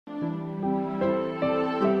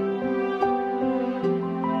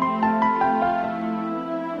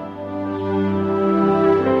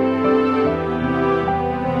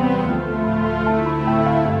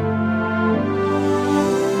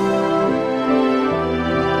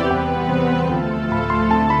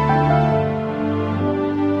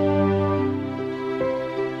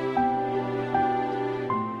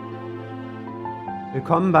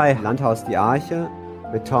Willkommen bei Landhaus die Arche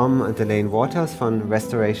mit Tom und Alane Waters von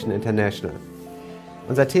Restoration International.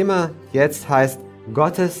 Unser Thema jetzt heißt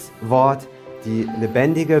Gottes Wort, die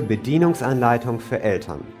lebendige Bedienungsanleitung für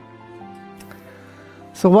Eltern.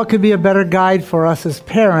 So what could be a better guide for us as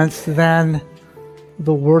parents than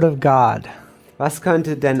the Word of God? Was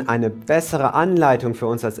könnte denn eine bessere Anleitung für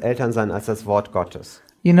uns als Eltern sein als das Wort Gottes?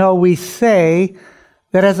 You know, we say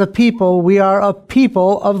that as a people, we are a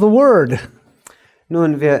people of the Word.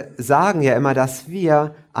 Nun, wir sagen ja immer, dass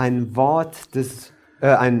wir ein Volk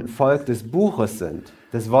des Buches sind,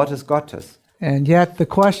 des Wortes Gottes. And yet the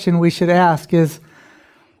question we should ask is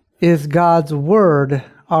God's Word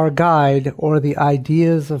our guide or the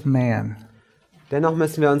ideas of man? Dennoch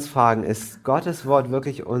müssen wir uns fragen, ist Gottes Wort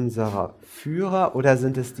wirklich unser Führer oder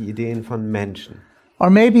sind es die Ideen von Menschen? Or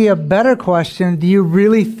maybe a better question, do you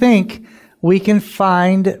really think we can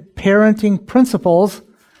find parenting principles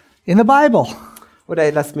in the Bible? Oder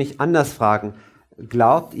lasst mich anders fragen,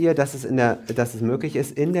 glaubt ihr, dass es möglich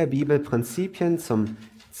ist, in der Bibel Prinzipien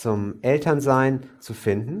zum Elternsein zu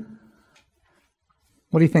finden?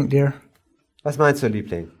 What do you think, dear? Was meinst du,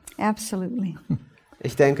 Liebling? Absolutely.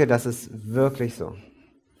 Ich denke, das ist wirklich so.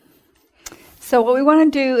 So what we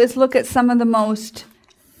want to do is look at some of the most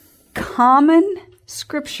common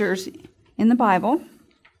scriptures in the Bible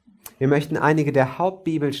Wir möchten einige der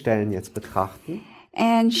Hauptbibelstellen jetzt betrachten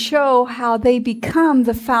and show how they become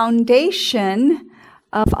the foundation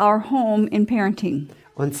of our home in parenting.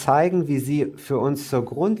 und zeigen, wie sie für uns zur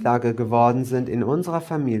Grundlage geworden sind in unserer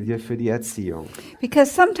Familie für die Erziehung.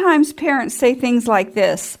 Because sometimes parents say things like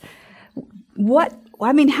this,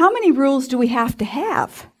 how many rules do we have to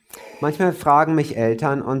have? Manchmal fragen mich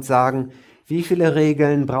Eltern und sagen, wie viele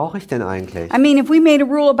Regeln brauche ich denn eigentlich? I mean, if we made a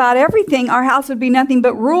rule about everything, our house would be nothing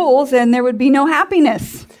but rules and there would be no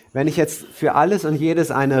happiness. Wenn ich jetzt für alles und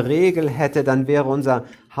jedes eine Regel hätte, dann wäre unser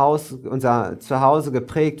Zuhause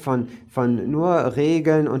geprägt von nur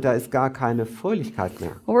Regeln und da ist gar keine Fröhlichkeit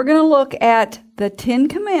mehr. Well, we're going to look at the 10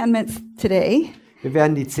 Commandments today. Wir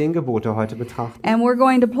werden die 10 Gebote heute betrachten. And we're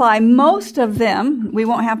going to apply most of them, we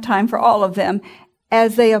won't have time for all of them,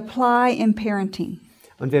 as they apply in parenting.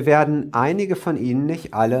 Und wir werden einige von ihnen,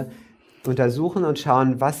 nicht alle, untersuchen und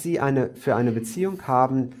schauen, was sie für eine Beziehung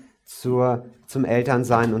haben zum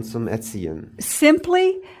Elternsein und zum Erziehen.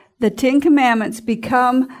 Simply, the 10 Commandments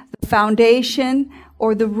become the foundation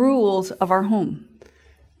or the rules of our home.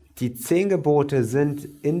 Die 10 Gebote sind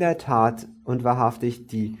in der Tat und wahrhaftig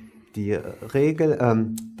die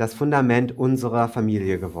Regel, das Fundament unserer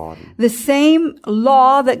Familie geworden. The same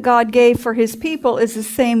law that God gave for His people is the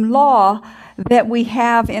same law that we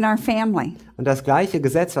have in our family. Und das gleiche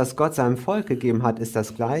Gesetz, was Gott seinem Volk gegeben hat, ist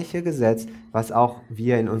das gleiche Gesetz, was auch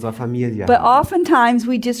wir in unserer Familie But haben. oftentimes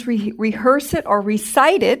we just rehearse it or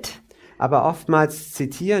recite it, Aber oftmals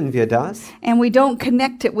zitieren wir das and we don't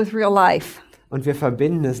connect it with real life. und wir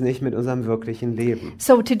verbinden es nicht mit unserem wirklichen Leben.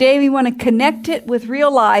 So today we want to connect it with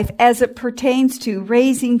real life as it pertains to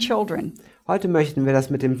raising children. Heute möchten wir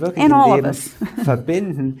das mit dem wirklichen And all of Leben us.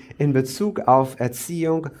 verbinden in Bezug auf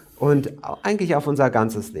Erziehung und eigentlich auf unser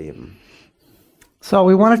ganzes Leben. So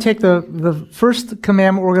we want to take the first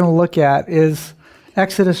commandment we're going to look at is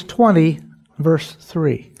Exodus 20, verse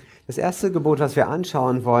 3. Das erste Gebot, was wir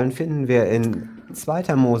anschauen wollen, finden wir in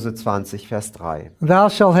 2. Mose 20, Vers 3. Thou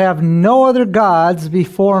shalt have no other gods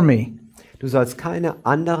before me. Du sollst keine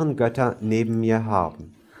anderen Götter neben mir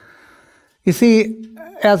haben. You see,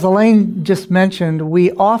 as Alane just mentioned,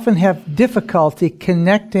 we often have difficulty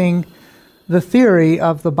connecting the theory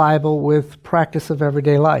of the Bible with practice of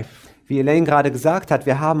everyday life. Wie Elaine gerade gesagt hat,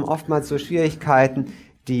 wir haben oftmals so Schwierigkeiten,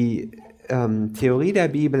 die Theorie der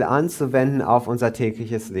Bibel anzuwenden auf unser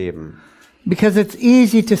tägliches Leben. Because it's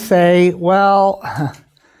easy to say, well,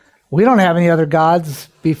 we don't have any other gods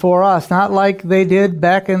before us, not like they did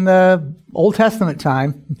back in the Old Testament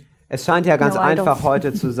time. Es scheint ja ganz No einfach idols.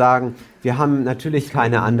 heute zu sagen, wir haben natürlich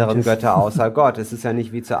keine anderen Götter außer Gott. Es ist ja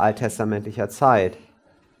nicht wie zu alttestamentlicher Zeit.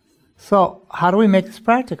 So, how do we make this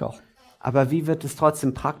practical? Aber wie wird es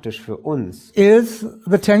trotzdem praktisch für uns? Is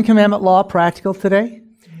the Ten Commandment law practical today?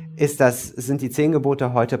 Sind die 10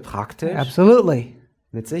 Gebote heute praktisch? Absolutely.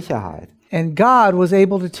 Mit Sicherheit. And God was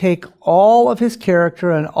able to take all of His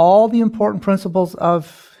character and all the important principles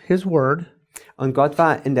of His Word Und Gott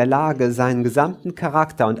war in der Lage, seinen gesamten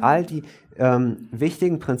Charakter und all die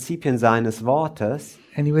wichtigen Prinzipien seines Wortes,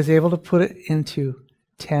 and He was able to put it into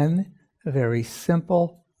 10 very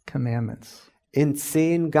simple commandments. in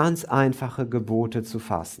 10 ganz einfache Gebote zu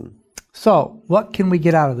fassen. So, what can we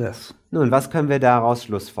get out of this? Nun, was können wir daraus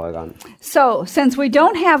schlussfolgern? So, since we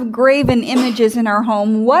don't have graven images in our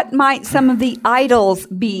home, what might some of the idols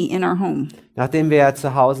be in our home? Nachdem wir ja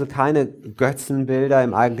zu Hause keine Götzenbilder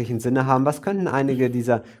im eigentlichen Sinne haben, was könnten einige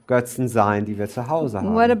dieser Götzen sein, die wir zu Hause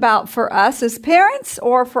What haben? about for us as parents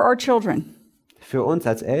or for our children? Für uns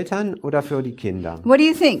als Eltern oder für die Kinder? What do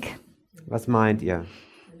you think? Was meint ihr?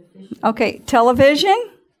 Okay, television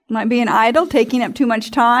might be an idol, taking up too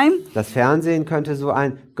much time. Das Fernsehen könnte so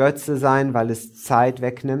ein Götze sein, weil es Zeit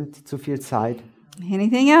wegnimmt, zu viel Zeit.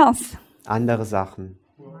 Anything else? Andere Sachen.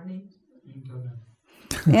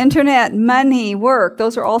 Internet, money, work,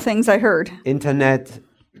 those are all things I heard. Internet,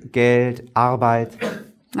 Geld, Arbeit.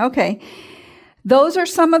 Okay. Those are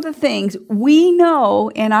some of the things we know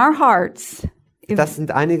in our hearts. Das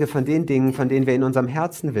sind einige von den Dingen, von denen wir in unserem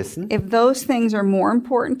Herzen wissen, If those things are more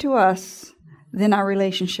important to us than our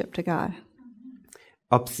relationship to God.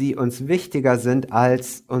 ob sie uns wichtiger sind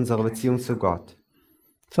als unsere Beziehung zu Gott.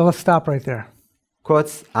 So let's stop right there.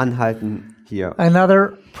 Kurz anhalten hier.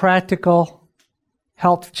 Another practical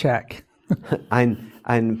health check,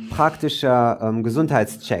 Ein praktischer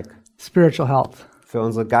Gesundheitscheck spiritual health. für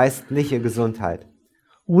unsere geistliche Gesundheit.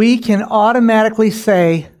 We can automatically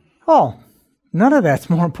say, oh, none of that's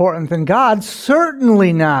more important than God.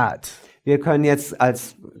 Certainly not. Wir können jetzt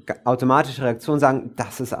als automatische Reaktion sagen,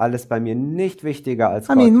 das ist alles bei mir nicht wichtiger als I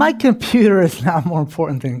Gott. mean, my computer is not more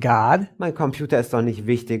important than God. Mein Computer ist doch nicht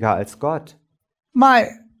wichtiger als Gott. My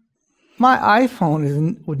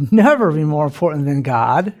iPhone would never be more important than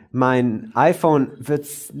God. Mein iPhone wird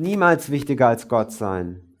niemals wichtiger als Gott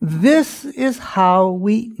sein. This is how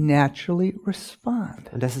we naturally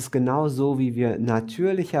respond. Und das ist genau so, wie wir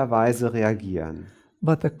natürlicherweise reagieren.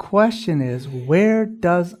 But the question is, where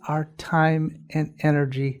does our time and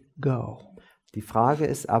energy go? Die Frage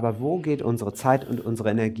ist aber, wo geht unsere Zeit und unsere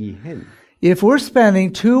Energie hin? If we're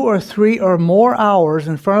spending 2 or 3 or more hours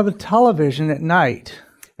in front of the television at night,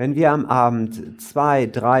 Wenn wir am Abend 2,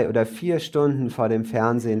 3 oder 4 Stunden vor dem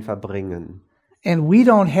Fernsehen verbringen and we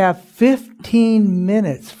don't have 15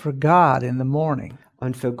 minutes for God in the morning,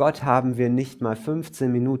 und für Gott haben wir nicht mal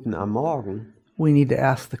 15 Minuten am Morgen, we need to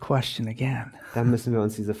ask the question again. dann müssen wir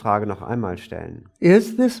uns diese Frage noch einmal stellen.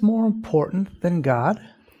 Is this more important than God?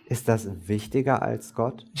 Ist das wichtiger als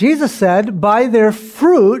Gott? Jesus said, by their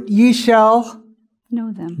fruit ye shall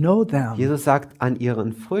Know them. know them. Jesus sagt, an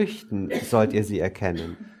ihren Früchten sollt ihr sie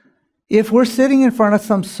erkennen. If we're sitting in front of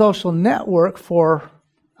some social network for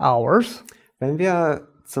hours, Wenn wir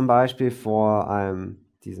zum Beispiel vor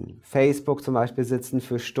diesem Facebook zum Beispiel sitzen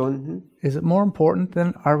für Stunden, is it more important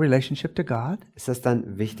than our relationship to God? ist das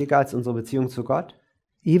dann wichtiger als unsere Beziehung zu Gott?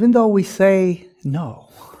 Even though we say no,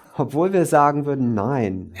 Obwohl wir sagen würden,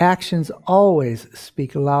 nein, actions always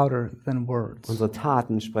speak louder than words. unsere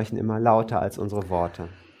Taten sprechen immer lauter als unsere Worte.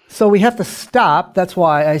 So we have to stop. That's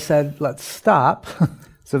why I said, let's stop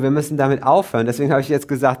So, wir müssen damit aufhören. Deswegen habe ich jetzt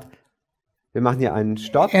gesagt, wir machen hier einen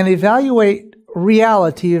Stopp and evaluate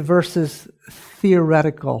reality versus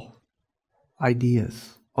theoretical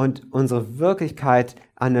ideas. und unsere Wirklichkeit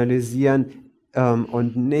analysieren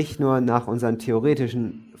und nicht nur nach unseren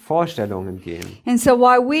theoretischen Vorstellungen gehen. And so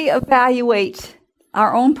while we evaluate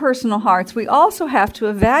our own personal hearts, we also have to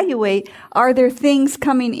evaluate, are there things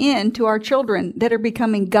coming in to our children that are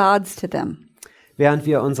becoming gods to them? Während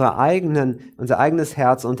wir unser eigenes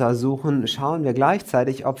Herz untersuchen, schauen wir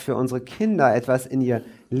gleichzeitig, ob für unsere Kinder etwas in ihr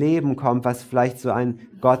Leben kommt, was vielleicht so ein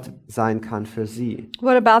Gott sein kann für sie.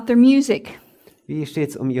 What about their music? Wie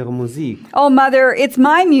steht's um ihre Musik? Oh, Mother, it's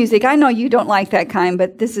my music. I know you don't like that kind,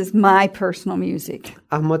 but this is my personal music.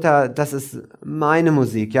 Ach Mutter, das ist meine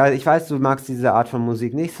Musik. Ja, ich weiß, du magst diese Art von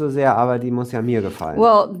Musik nicht so sehr, aber die muss ja mir gefallen.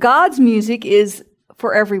 Well, God's music is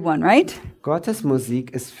for everyone, right? Gottes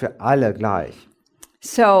Musik ist für alle gleich.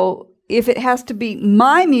 So if it has to be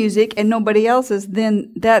my music and nobody else's, then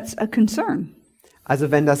that's a concern. Also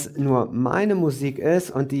wenn das nur meine Musik ist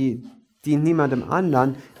und die dient niemandem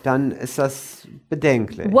anderen, dann ist das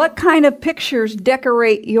bedenklich. What kind of pictures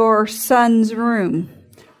decorate your son's room?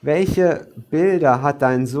 Welche Bilder hat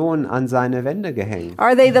dein Sohn an seine Wände gehängt?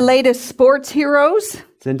 Are they the latest sports heroes?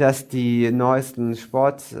 Sind das die neuesten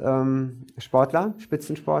Sportler,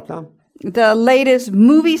 Spitzensportler The latest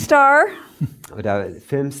movie star? oder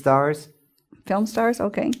Filmstars? Film stars,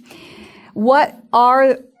 okay.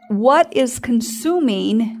 What is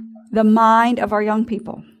consuming the mind of our young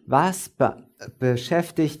people? Was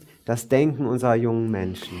beschäftigt das Denken unserer jungen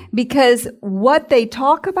Menschen? Because what they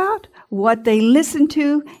talk about, what they listen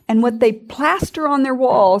to, and what they plaster on their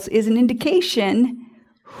walls is an indication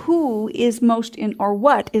what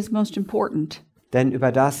is most important. Denn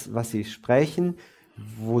über das, was sie sprechen,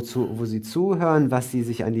 wo sie zuhören, was sie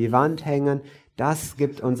sich an die Wand hängen, das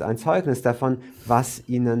gibt uns ein Zeugnis davon, was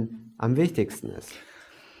ihnen am wichtigsten ist.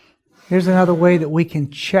 Here's another way that we can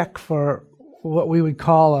check for what we would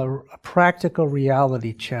call a practical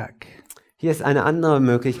reality check. Hier ist eine andere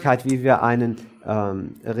Möglichkeit, wie wir einen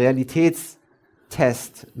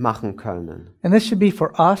Realitätstest machen können. And this should be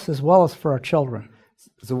for us as well as for our children.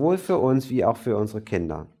 Sowohl für uns wie auch für unsere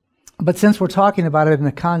Kinder. But since we're talking about it in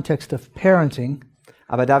the context of parenting,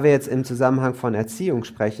 Aber da wir jetzt im Zusammenhang von Erziehung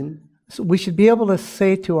sprechen, so we should be able to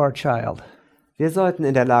say to our child, wir sollten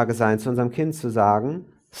in der Lage sein, zu unserem Kind zu sagen,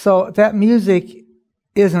 so that music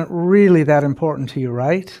isn't really that important to you,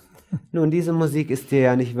 right? nun, diese Musik ist dir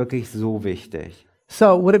ja nicht wirklich so wichtig.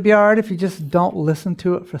 So would it be all right if you just don't listen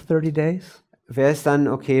to it for 30 days? Wäre es dann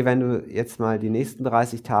okay, wenn du jetzt mal die nächsten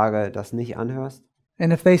 30 Tage das nicht anhörst?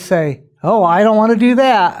 And if they say, oh, I don't want to do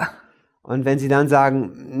that, Und wenn sie dann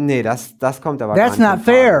sagen, nee, das kommt aber That's gar not nicht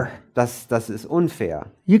in Frage. fair. Das ist unfair.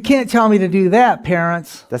 you can't tell me to do that,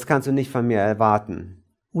 parents. Das kannst du nicht von mir erwarten.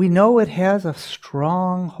 We know it has a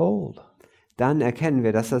strong hold. Dann erkennen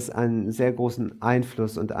wir, dass das einen sehr großen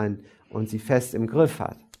Einfluss und sie fest im Griff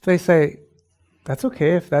hat. If they say, that's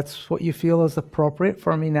okay, if that's what you feel is appropriate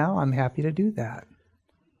for me now, I'm happy to do that.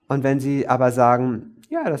 Und wenn sie aber sagen,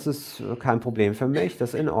 ja, das ist kein Problem für mich,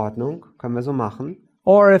 das ist in Ordnung, können wir so machen.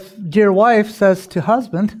 Or if dear wife says to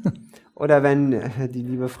husband, Oder wenn die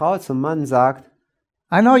liebe Frau zum Mann sagt,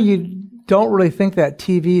 I know you don't really think that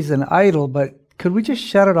TV's an idol, but could we just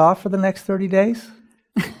shut it off for the next 30 days?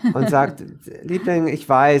 und sagt, Liebling, ich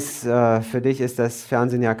weiß, für dich ist das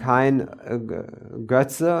Fernsehen ja kein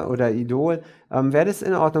Götze oder Idol. Wäre das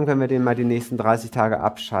in Ordnung, wenn wir den mal die nächsten 30 Tage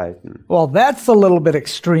abschalten? Well, that's a little bit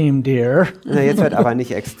extreme, dear. Na, jetzt wird aber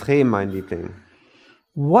nicht extrem, mein Liebling.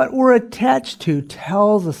 What we're attached to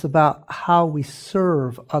tells us about how we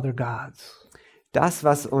serve other gods. Das,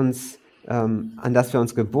 was uns, an das wir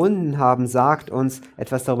uns gebunden haben, sagt uns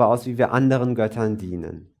etwas darüber aus, wie wir anderen Göttern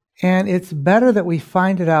dienen. And it's better that we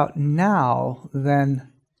find it out now than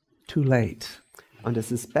too late. Und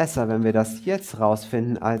es ist besser, wenn wir das jetzt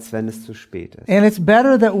rausfinden, als wenn es zu spät ist. And it's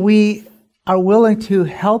better that we are willing to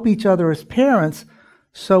help each other as parents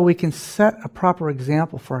so we can set a proper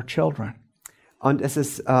example for our children. Und es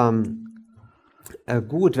ist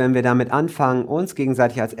gut, wenn wir damit anfangen, uns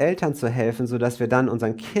gegenseitig als Eltern zu helfen, sodass wir dann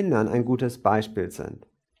unseren Kindern ein gutes Beispiel sind.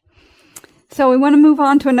 So we want to move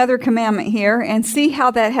on to another commandment here and see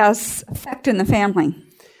how that has effect in the family.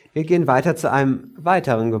 Wir gehen weiter zu einem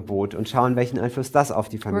weiteren Gebot und schauen, welchen Einfluss das auf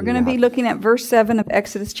die We're going to Familie be hat. looking at verse 7 of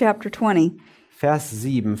Exodus chapter 20. Vers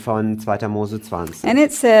 7 von 2. Mose 20. And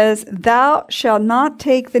it says, Thou shalt not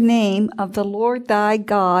take the name of the Lord thy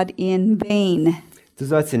God in vain. Du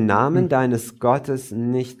sollst den Namen deines Gottes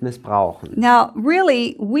nicht missbrauchen. Now,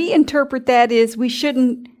 really, we interpret that as we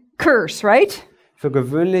shouldn't curse, right? Für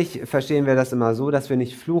gewöhnlich verstehen wir das immer so, dass wir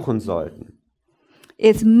nicht fluchen sollten.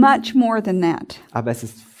 It's much more than that. Aber es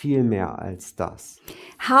ist viel mehr als das.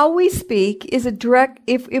 How we speak is a direct,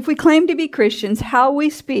 if we claim to be Christians, how we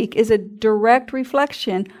speak is a direct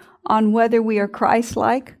reflection on whether we are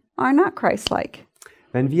Christ-like or not Christ-like.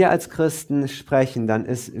 Wenn wir als Christen sprechen, dann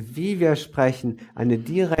ist, wie wir sprechen, eine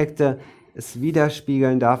direkte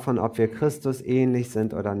Widerspiegeln davon, ob wir Christus ähnlich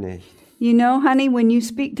sind oder nicht. You know, honey, when you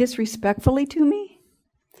speak disrespectfully to me,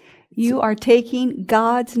 you are taking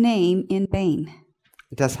God's name in vain.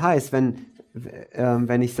 Das heißt,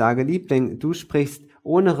 wenn ich sage, Liebling, du sprichst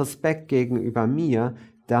ohne Respekt gegenüber mir,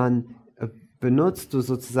 dann benutzt du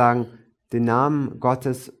sozusagen den Namen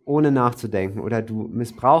Gottes ohne nachzudenken oder du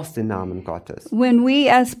missbrauchst den Namen Gottes. When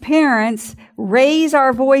we as parents raise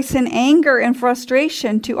our voice in anger and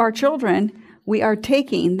frustration to our children, we are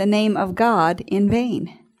taking the name of God in vain.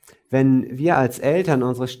 Wenn wir als Eltern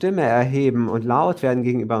unsere Stimme erheben und laut werden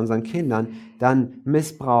gegenüber unseren Kindern, dann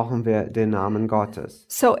missbrauchen wir den Namen Gottes.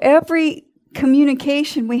 So every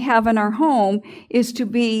communication we have in our home is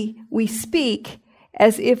we speak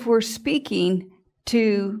as if we're speaking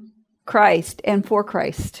to Christ and for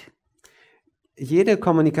Christ. Jede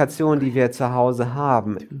Kommunikation, die wir zu Hause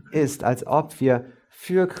haben, ist, als ob wir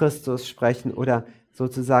für Christus sprechen oder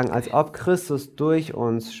sozusagen, als ob Christus durch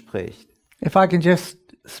uns spricht. If I can just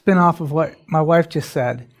spin off of what my wife just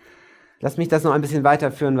said. Lass mich das noch ein bisschen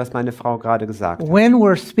weiterführen, was meine Frau gerade gesagt hat. When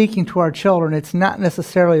we're speaking to our children, it's not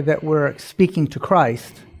necessarily that we're speaking to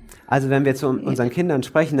Christ. Also wenn wir zu unseren Kindern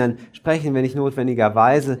sprechen, dann sprechen wir nicht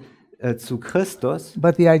notwendigerweise zu Christus.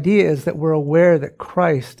 But the idea is that we're aware that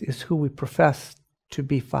Christ is who we profess to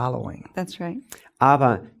be following. That's right.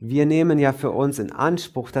 Aber wir nehmen ja für uns in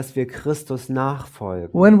Anspruch, dass wir Christus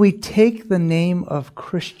nachfolgen. When we take the name of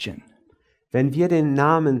Christian, Wenn wir den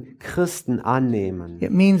Namen Christen annehmen,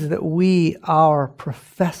 it means that we are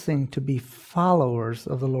professing to be followers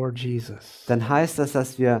of the Lord Jesus. dann heißt das,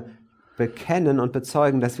 dass wir bekennen und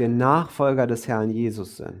bezeugen, dass wir Nachfolger des Herrn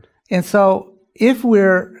Jesus sind. And so, if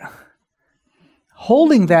we're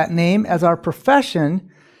holding that name as our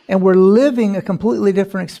profession and we're living a completely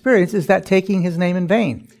different experience, is that taking his name in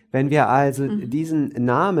vain? Wenn wir also diesen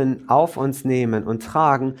Namen auf uns nehmen und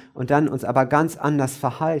tragen und dann uns aber ganz anders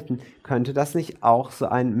verhalten, könnte das nicht auch so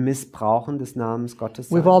ein Missbrauchen des Namens Gottes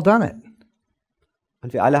sein? We've all done it.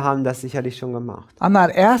 Und wir alle haben das sicherlich schon gemacht. I'm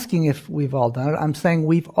not asking if we've all done it. I'm saying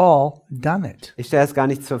we've all done it. Ich stelle es gar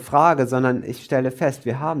nicht zur Frage, sondern ich stelle fest,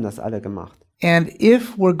 wir haben das alle gemacht. And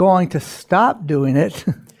if we're going to stop doing it,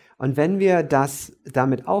 Und wenn wir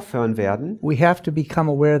damit aufhören werden, we have to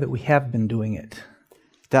become aware that we have been doing it.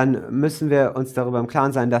 dann müssen wir uns darüber im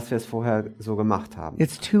Klaren sein, dass wir es vorher so gemacht haben.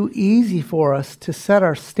 It's too easy for us to set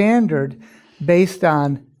our standard based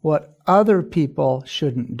on what other people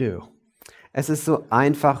shouldn't do. Es ist so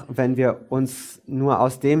einfach, wenn wir uns nur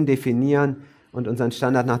aus dem definieren und unseren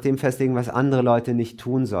Standard nach dem festlegen, was andere Leute nicht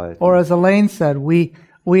tun sollten. Or as Alane said, we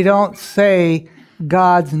don't say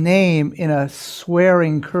God's name in a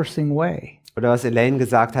swearing, cursing way. Oder was Elaine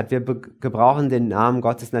gesagt hat, wir gebrauchen den Namen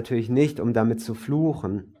Gottes natürlich nicht, um damit zu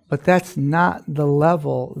fluchen. But that's not the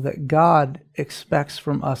level that God expects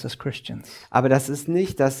from us as Christians. Aber das ist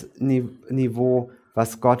nicht das Niveau,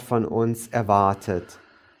 was Gott von uns erwartet.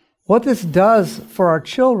 What this does for our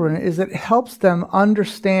children is it helps them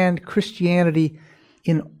understand Christianity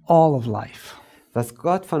in all of life. Was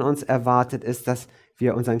Gott von uns erwartet, ist, dass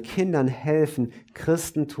wir unseren Kindern helfen,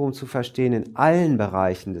 Christentum zu verstehen in allen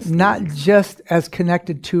Bereichen des Not Lebens. just as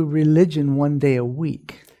connected to religion one day a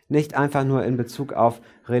week. Nicht einfach nur in Bezug auf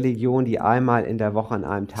Religion, die einmal in der Woche an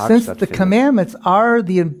einem Tag Since the stattfindet. commandments are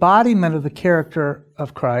the embodiment of the character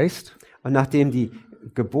of Christ, Und nachdem die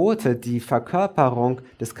Gebote die Verkörperung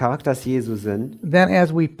des Charakters Jesu sind, then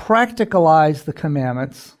as we practicalize the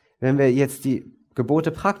commandments, wenn wir jetzt die Gebote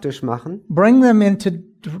praktisch machen bring them into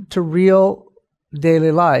real daily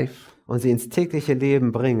life, und sie ins tägliche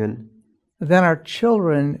Leben bringen, then our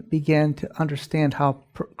children begin to understand how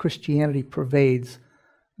Christianity pervades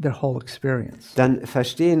their whole experience. dann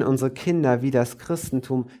verstehen unsere Kinder, wie das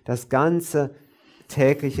Christentum das ganze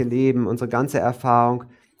tägliche Leben, unsere ganze Erfahrung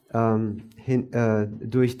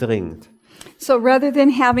durchdringt. So rather than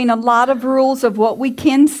having a lot of rules of what we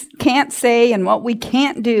can't say and what we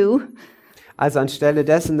can't do, Also anstelle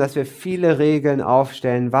dessen, dass wir viele Regeln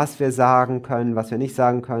aufstellen, was wir sagen können, was wir nicht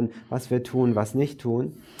sagen können, was wir tun, was nicht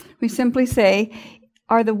tun, we simply say,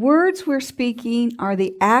 are the words we're speaking, are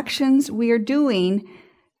the actions we are doing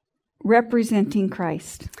representing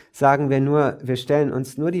Christ? sagen wir stellen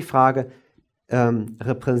uns nur die Frage,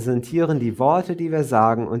 repräsentieren die Worte, die wir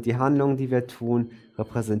sagen und die Handlungen, die wir tun,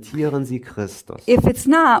 repräsentieren sie Christus? If it's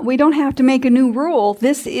not, we don't have to make a new rule.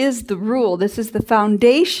 This is the rule. This is the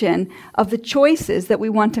foundation of the choices that we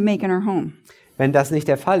want to make in our home. Wenn das nicht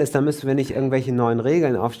der Fall ist, dann müssen wir nicht irgendwelche neuen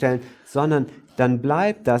Regeln aufstellen, sondern dann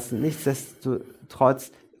bleibt das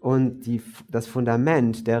nichtsdestotrotz und das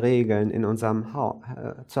Fundament der Regeln in unserem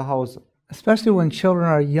Zuhause. Especially when children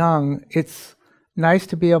are young, it's nice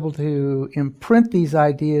to be able to imprint these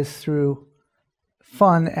ideas through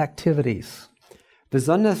fun activities.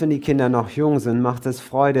 Besonders wenn die Kinder noch jung sind, macht es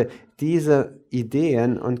Freude, diese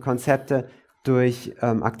Ideen und Konzepte durch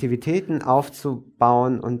Aktivitäten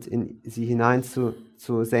aufzubauen und in sie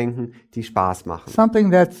hineinzusenken, die Spaß machen.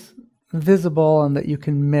 Something that's visible and that you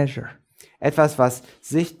can measure. Etwas, was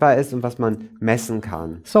sichtbar ist und was man messen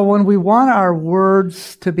kann. So when we want our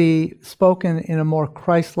words to be spoken in a more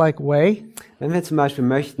Christ-like way, Wenn wir zum Beispiel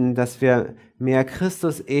möchten, dass wir mehr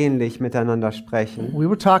Christus-ähnlich miteinander sprechen, we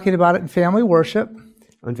were talking about it in family worship,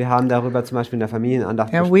 und wir haben darüber zum Beispiel in der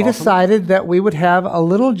Familienandacht and we gesprochen, decided that we would have a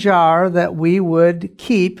little jar that we would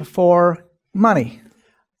keep for money.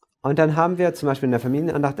 und dann haben wir zum Beispiel in der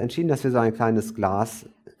Familienandacht entschieden, dass wir so ein kleines Glas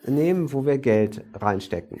nehmen, wo wir Geld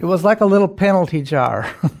reinstecken. It was like a little penalty jar.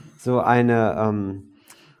 So eine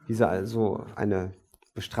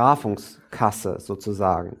Bestrafungskasse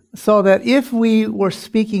sozusagen. So that if we were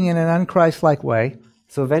speaking in an unchrist-like way,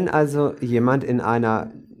 So wenn also jemand in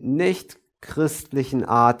einer nicht christlichen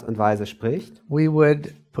Art und Weise spricht, we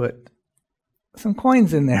would put some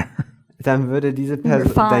coins in there. dann würde diese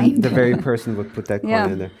Person, fined. the very person would put that coin Yeah.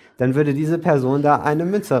 in there. Dann würde diese Person da eine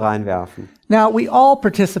Münze reinwerfen. Now, we all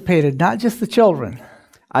participated, not just the children.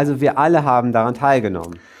 Also wir alle haben daran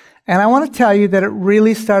teilgenommen. And I want to tell you that it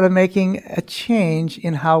really started making a change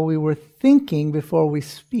in how we were thinking before we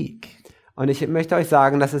speak. Und ich möchte euch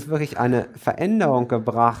sagen, dass es wirklich eine Veränderung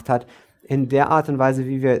gebracht hat in der Art und Weise,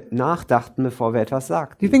 wie wir nachdachten, bevor wir etwas Do you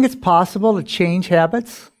sagten. think it's possible to change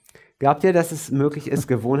habits? Glaubt ihr, dass es möglich ist,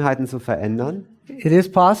 Gewohnheiten zu verändern? It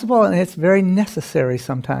is possible, and it's very necessary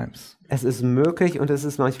sometimes. Es ist möglich und es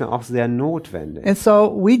ist manchmal auch sehr notwendig. And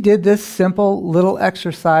so we did this simple little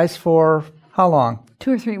exercise for how long?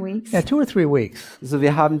 2 or 3 weeks. Yeah, 2 or 3 weeks. So,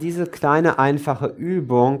 wir haben diese kleine, einfache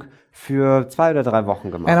Übung für 2 oder 3 Wochen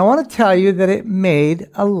And I gemacht. want to tell you that it made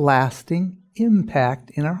a lasting impact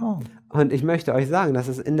in our home. Und ich möchte euch sagen, dass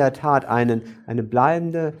es in der Tat einen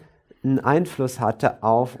bleibenden Einfluss hatte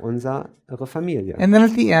auf unsere Familie. And then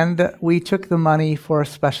at the end, we took the money for a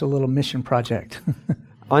special little mission project.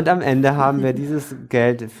 Und am Ende haben wir dieses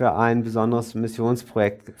Geld für ein besonderes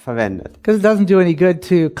Missionsprojekt verwendet. Because it doesn't do any good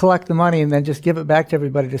to collect the money and then just give it back to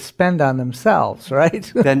everybody to spend on themselves,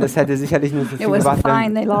 right? Denn es hätte sicherlich nicht so It viel was gebracht,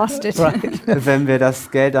 fine, they lost it. wenn wir das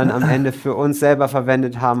Geld dann am Ende für uns selber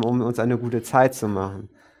verwendet haben, um uns eine gute Zeit zu machen.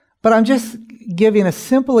 But I'm just giving a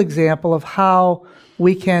simple example of how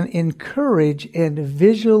we can encourage and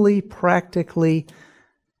visually, practically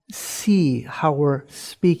see how we're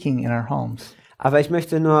speaking in our homes. Aber ich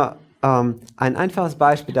möchte nur ein einfaches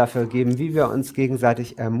Beispiel dafür geben, wie wir uns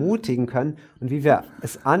gegenseitig ermutigen können und wie wir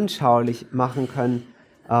es anschaulich machen können,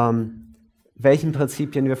 welchen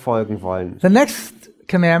Prinzipien wir folgen wollen. The next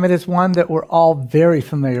commandment is one that we're all very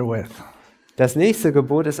familiar with. Das nächste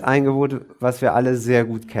Gebot ist ein Gebot, was wir alle sehr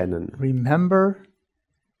gut kennen. Remember,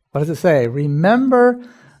 what does it say? Remember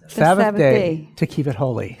the Sabbath Sabbath day day. to keep it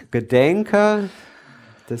holy. Gedenke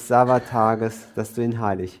des Sabbattages, dass du ihn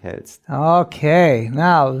heilig hältst. Okay,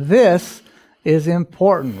 now this is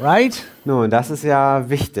important, right? Nun, das ist ja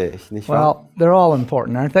wichtig, nicht wahr? Well, they're all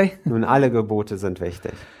important, aren't they? Nun, alle Gebote sind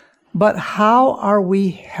wichtig. But how are we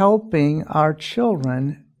helping our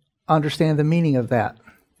children understand the meaning of that?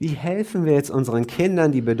 Wie helfen wir jetzt unseren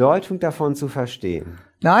Kindern, die Bedeutung davon zu verstehen?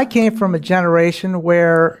 Now, I came from a generation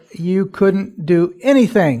where you couldn't do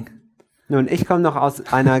anything. Nun, ich komme noch aus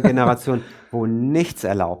einer Generation, wo nichts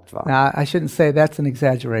erlaubt war. Now, I shouldn't say that's an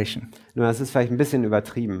exaggeration. Nun, das ist vielleicht ein bisschen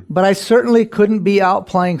übertrieben. But I certainly couldn't be out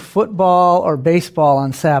playing football or baseball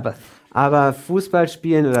on Sabbath. Aber Fußball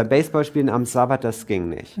spielen oder Baseball spielen am Sabbat, das ging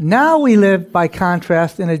nicht. Now we live, by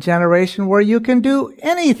contrast, in a generation where you can do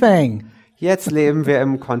anything. Jetzt leben wir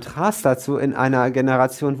im Kontrast dazu in einer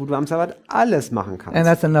Generation, wo du am Sabbat alles machen And kannst.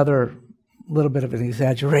 that's another little bit of an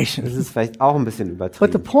exaggeration. Das ist vielleicht auch ein bisschen But the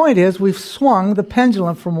übertrieben. point is, we've swung the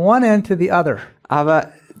pendulum from one end to the other. Aber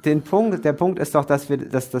der Punkt ist doch, dass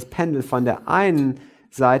das Pendel von der einen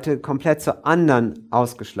Seite komplett zur anderen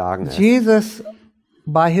ausgeschlagen ist. Jesus,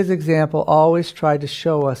 by his example, always tried to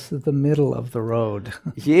show us the middle of the road.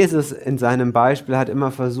 Jesus in seinem Beispiel hat immer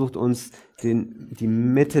versucht, uns die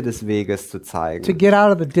Mitte des Weges zu To zeigen. get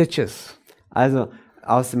out of the ditches. Also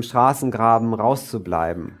aus dem Straßengraben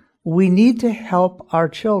rauszubleiben. We need to help our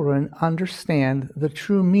children understand the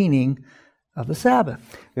true meaning of the Sabbath.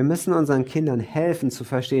 Wir müssen unseren Kindern helfen zu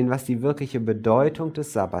verstehen, was die wirkliche Bedeutung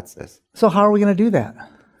des Sabbats ist. So how are we going to do that?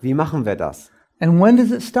 Wie machen wir das? And when does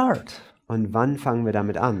it start? Und wann fangen wir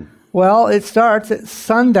damit an? Well, it starts at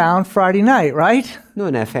sundown Friday night, right?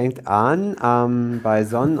 Nun, er fängt an bei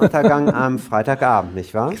Sonnenuntergang am Freitagabend,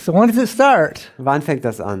 nicht wahr? So when does it start? Wann fängt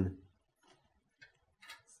das an?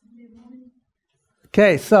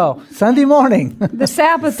 Okay, so Sunday morning. The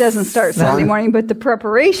Sabbath doesn't start Sunday morning, but the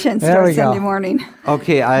preparation There we starts go. Sunday morning.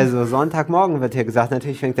 Okay, also Sonntagmorgen wird hier gesagt.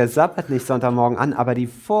 Natürlich fängt der Sabbat nicht Sonntagmorgen an, aber die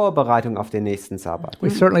Vorbereitung auf den nächsten Sabbat. We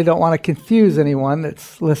certainly don't want to confuse anyone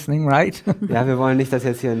that's listening, right? Ja, wir wollen nicht, dass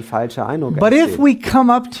jetzt hier ein falscher Eindruck But if entsteht. we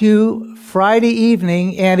come up to Friday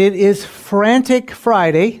evening and it is Frantic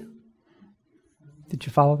Friday, did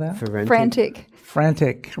you follow that? Frantic.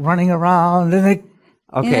 Frantic, running around and it,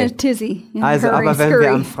 In a Okay, tizzy. In a also hurry, aber wenn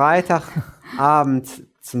wir scurry. am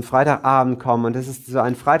zum Freitagabend kommen und es ist so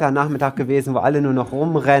ein Freitagnachmittag gewesen, wo alle nur noch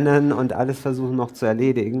rumrennen und alles versuchen noch zu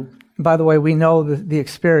erledigen. by the way, we know the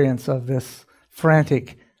experience of this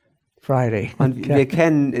Frantic Friday. Und Okay. wir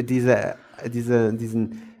kennen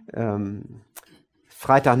diesen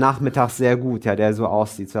Freitagnachmittag sehr gut, ja, der so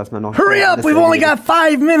aussieht, so dass man noch Hurry up, alles we've only erledigt. got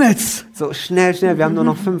 5 minutes. So schnell, wir haben nur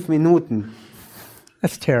noch 5 Minuten.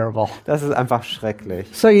 That's terrible. Das ist einfach schrecklich.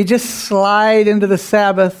 So you just slide into the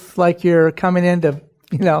Sabbath like you're coming in to,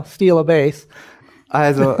 steal a base.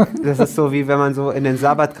 Also, das ist so, wie wenn man so in den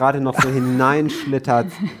Sabbat gerade noch so hineinschlittert.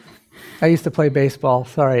 I used to play baseball.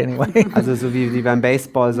 Sorry, anyway. Also so wie beim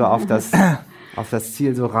Baseball so auf das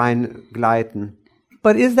Ziel so reingleiten.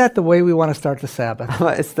 But is that the way we want to start the Sabbath?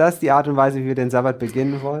 Aber ist das die Art und Weise, wie wir den Sabbat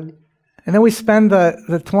beginnen wollen? And then we spend the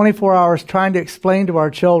 24 hours trying to explain to our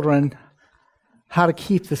children how to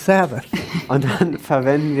keep the Sabbath. Und dann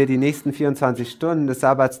verwenden wir die nächsten 24 Stunden des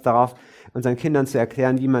Sabbats darauf, unseren Kindern zu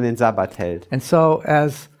erklären, wie man den Sabbat hält. And so,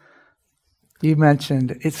 as you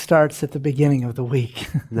mentioned, it starts at the beginning of the week.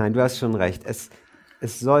 Nein, du hast schon recht. Es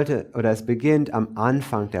beginnt am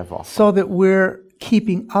Anfang der Woche. So that we're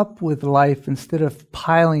keeping up with life instead of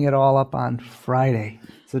piling it all up on Friday.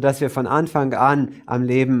 Sodass wir von Anfang an am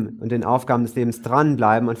Leben und den Aufgaben des Lebens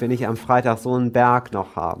dranbleiben und wir nicht am Freitag so einen Berg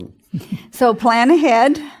noch haben. So plan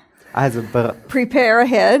ahead. Also Prepare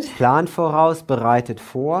ahead. plant voraus, bereitet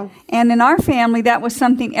vor. And in our family, that was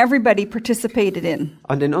something everybody participated in.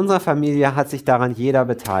 Und in unserer Familie hat sich daran jeder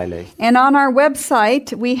beteiligt. And on our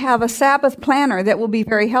website, we have a Sabbath planner that will be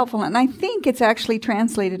very helpful. And I think it's actually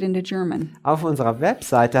translated into German. Auf unserer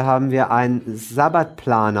Webseite haben wir einen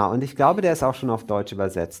Sabbatplaner und ich glaube, der ist auch schon auf Deutsch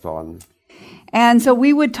übersetzt worden. And so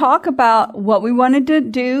we would talk about what we wanted to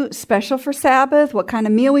do special for Sabbath, what kind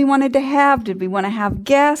of meal we wanted to have, did we want to have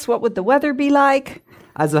guests, what would the weather be like?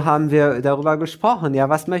 Also haben wir darüber gesprochen, ja,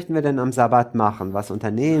 was möchten wir denn am Sabbat machen? Was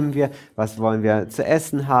unternehmen wir? Was wollen wir zu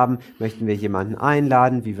essen haben? Möchten wir jemanden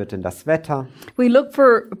einladen? Wie wird denn das Wetter? We look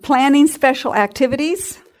for planning special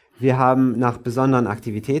activities Wir haben nach besonderen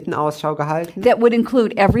Aktivitäten Ausschau gehalten, that would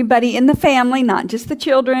include everybody in the family, not just the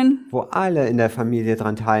children. wo alle in der Familie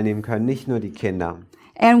dran teilnehmen können, nicht nur die Kinder.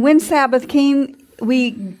 And when Sabbath came,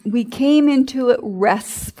 we came into it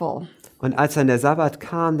restful. Und als dann der Sabbat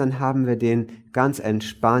kam, dann haben wir den ganz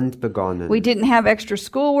entspannt begonnen. We didn't have extra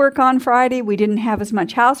schoolwork on Friday, we didn't have as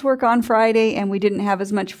much housework on Friday, and we didn't have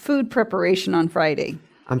as much food preparation on Friday.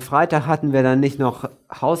 Am Freitag hatten wir dann nicht noch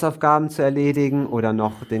Hausaufgaben zu erledigen oder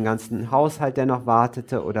noch den ganzen Haushalt, der noch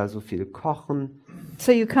wartete oder so viel kochen.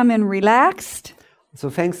 So you come in relaxed So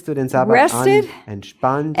fängst du den Sabbat Rested an,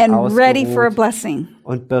 entspannt, and ready for a ausgeruht blessing.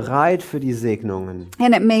 und bereit für die Segnungen.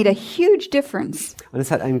 And it made a huge difference. Und es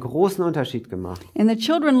hat einen großen Unterschied gemacht. And the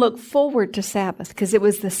children look forward to Sabbath because it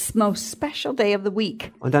was the most special day of the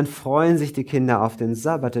week. Und dann freuen sich die Kinder auf den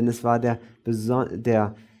Sabbat, denn es war der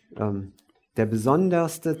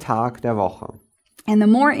besonderste Tag der Woche. And the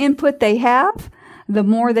more input they have, the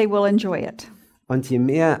more they will enjoy it. Und je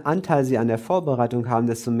mehr Anteil sie an der Vorbereitung haben,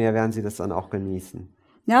 desto mehr werden sie das dann auch genießen.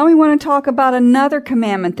 Now we want to talk about another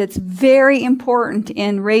commandment that's very important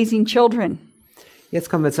in raising children. Jetzt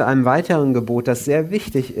kommen wir zu einem weiteren Gebot, das sehr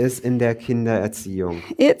wichtig ist in der Kindererziehung.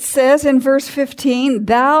 It says in verse 15,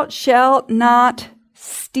 "Thou shalt not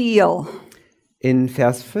steal." In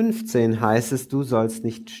Vers 15 heißt es, du sollst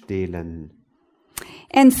nicht stehlen.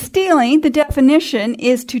 And stealing, the definition,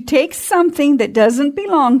 is to take something that doesn't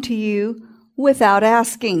belong to you without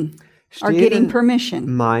asking or getting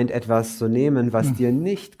permission. Meint etwas zu nehmen, was dir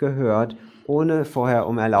nicht gehört, ohne vorher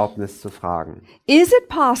um Erlaubnis zu fragen. Is it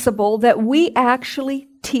possible that we actually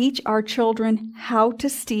teach our children how to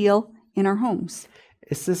steal in our homes?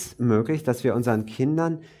 Ist es möglich, dass wir unseren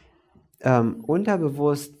Kindern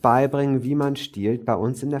unterbewusst beibringen, wie man stiehlt bei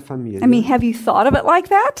uns in der Familie? I mean, have you thought of it like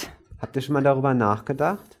that? Habt ihr schon mal darüber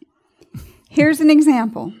nachgedacht? Here's an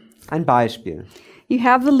example. Ein Beispiel. You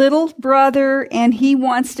have the little brother and he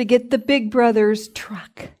wants to get the big brother's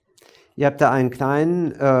truck. Ihr habt da einen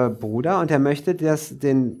kleinen Bruder und er möchte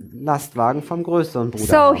den Lastwagen vom größeren Bruder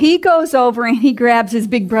So haben. he goes over and he grabs his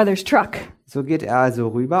big brother's truck. So geht er also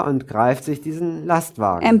rüber und greift sich diesen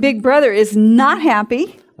Lastwagen. And big brother is not happy.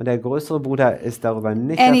 Und der größere Bruder ist darüber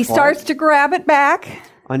nicht And he erfreut. starts to grab it back.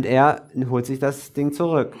 Und er holt sich das Ding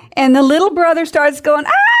zurück. And the little brother starts going,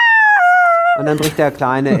 ah! Und dann bricht der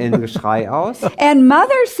Kleine in Geschrei aus. And mother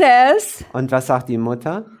says, Und was sagt die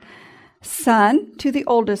Mutter son, to the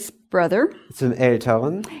oldest brother, zum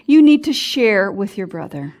Älteren? you need to share with your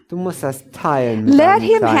brother. Du musst das teilen mit Let deinem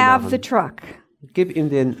him have the Kleineren. truck. Gib ihm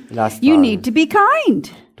den You Lastwagen. need to be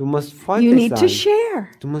kind. Du musst You freundlich need to sein. share.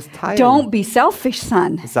 Du musst teilen. Don't be selfish,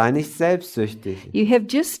 son. Sei nicht selbstsüchtig. You have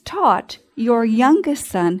just taught your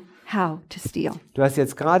youngest son how to steal. Du hast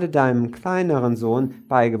jetzt gerade deinem kleineren Sohn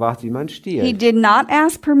beigebracht, wie man He stiehlt. did not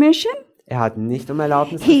ask permission. Er hat nicht um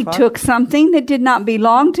Erlaubnis He gefragt. took something that did not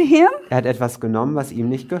belong to him. Er hat etwas genommen, was ihm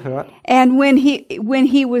nicht gehört. And when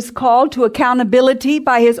he was called to accountability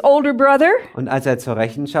by his older brother, Und als er zur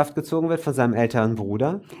Rechenschaft gezogen wird von seinem älteren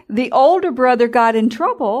Bruder, the older brother got in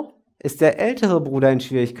trouble ist der ältere Bruder in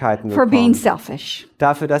Schwierigkeiten for being gekommen. selfish.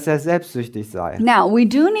 Dafür, dass er selbstsüchtig sei. Now, we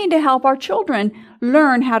do need to help our children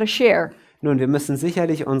learn how to share. Nun, wir müssen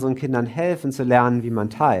sicherlich unseren Kindern helfen, zu lernen, wie man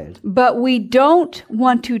teilt. But we don't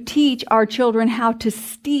want to teach our children how to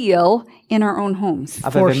steal in our own homes.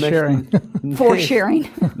 Aber For wir sharing. möchten For sharing.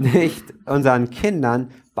 nicht unseren Kindern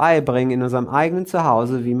beibringen in unserem eigenen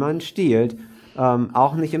Zuhause, wie man stiehlt,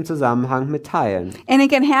 auch nicht im Zusammenhang mit Teilen. And it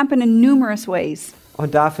can happen in numerous ways.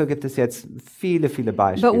 Und dafür gibt es jetzt viele, viele But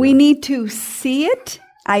we Beispiele. need to see it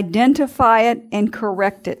identify it, and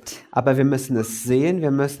correct it. Aber wir müssen es sehen,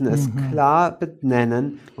 wir müssen es klar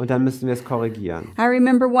benennen und dann müssen wir es korrigieren. I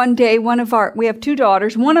remember one day, we have 2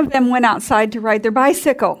 daughters. One of them went outside to ride their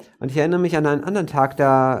bicycle. Und ich erinnere mich an einen anderen Tag,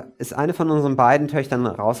 da ist eine von unseren beiden Töchtern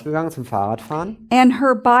rausgegangen zum Fahrradfahren And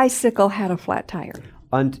her bicycle had a flat tire.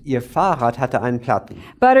 und ihr Fahrrad hatte einen Platten.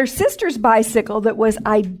 But her sister's bicycle that was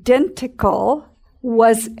identical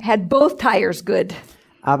had both tires good.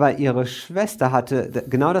 Aber ihre Schwester hatte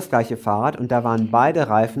genau das gleiche Fahrrad und da waren beide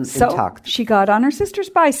Reifen So intakt. she got on her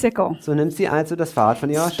sister's bicycle, So nimmt sie also das Fahrrad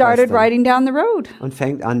von ihrer started Schwester riding down the road. und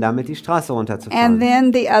fängt an, damit die Straße And runterzufahren.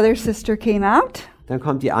 then the other sister came out. Dann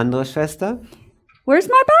kommt die andere Schwester, Where's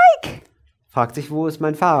my bike? fragt sich, wo ist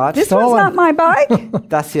mein Fahrrad? This one's not my bike.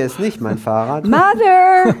 Das hier ist nicht mein Fahrrad.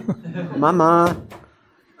 Mother, Mama,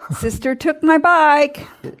 sister took my bike.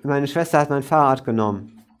 meine Schwester hat mein Fahrrad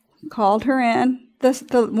genommen. Called her in.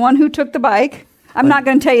 The one who took the bike. I'm not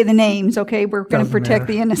going to tell you the names, okay? We're going to Doesn't protect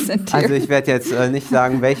matter. the innocent Also here. ich werde jetzt nicht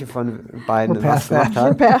sagen, welche von beiden We're was past that.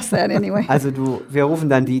 gemacht We're hat. past that anyway. Also wir rufen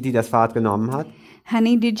dann die das Fahrrad genommen hat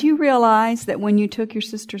Honey, did you realize that when you took your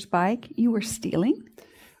sister's bike, you were stealing?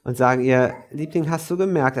 und sagen ihr, Liebling, hast du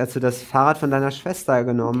gemerkt, als du das Fahrrad von deiner Schwester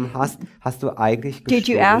genommen hast, hast du eigentlich Did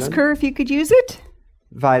you ask gestohlen? her if you could use it?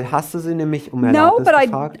 Weil hast du sie nämlich um No, Erlaubnis but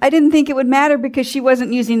gefragt? I didn't think it would matter because she wasn't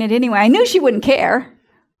using it anyway. I knew she wouldn't care.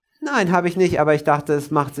 Nein, habe ich nicht, aber ich dachte,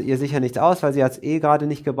 es macht ihr sicher nichts aus, weil sie hat es gerade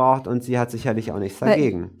nicht gebraucht und sie hat sicherlich auch nichts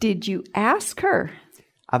dagegen. But did you ask her?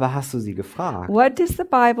 Aber hast du sie gefragt? What does the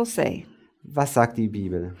Bible say? Was sagt die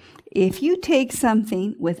Bibel? If you take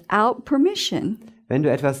something without permission Wenn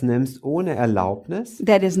du etwas nimmst ohne Erlaubnis,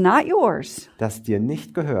 that is not yours, das dir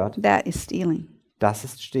nicht gehört, that is stealing. das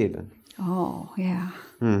ist Stehlen. Oh, yeah.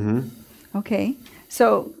 Mhm. Okay.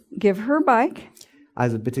 So give her a bike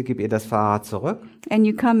Also bitte gib ihr das Fahrrad zurück and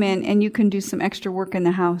you come in and you can do some extra work in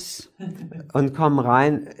the house. und komm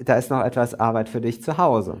rein, da ist noch etwas Arbeit für dich zu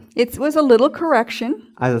Hause. It was a little correction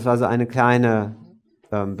Also es war so eine kleine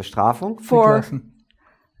Bestrafung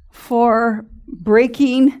for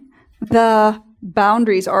breaking the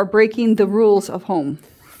boundaries or breaking the rules of home.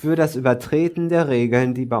 für das Übertreten der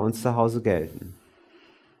Regeln, die bei uns zu Hause gelten.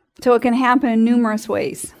 So it can happen in numerous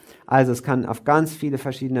ways. Also es kann auf ganz viele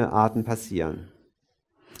verschiedene Arten passieren.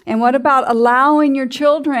 And what about allowing your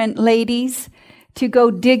children, ladies, to go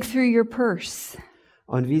dig through your purse?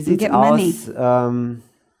 Und wie sieht's get aus,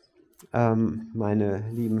 meine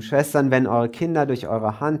lieben Schwestern, wenn eure Kinder durch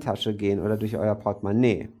eure Handtasche gehen oder durch euer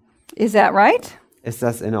Portemonnaie? Is that right? Ist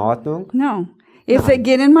das in Ordnung? No. If they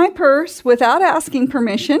get in my purse without asking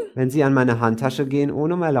permission, Wenn sie an meine Handtasche gehen,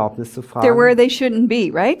 ohne um Erlaubnis zu they're where fragen, they shouldn't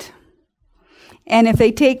be, right? And if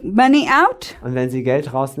they take money out und wenn sie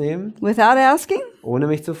Geld rausnehmen, without asking, ohne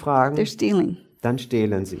mich zu fragen, they're stealing. dann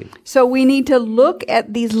stehlen sie. So we need to look at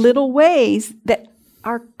these little ways that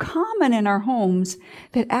are common in our homes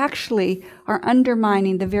that actually are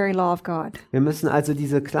undermining the very law of God. Wir müssen also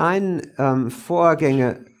diese kleinen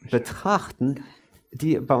Vorgänge betrachten,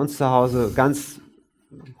 die bei uns zu Hause ganz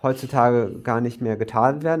heutzutage gar nicht mehr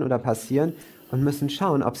getan werden oder passieren und müssen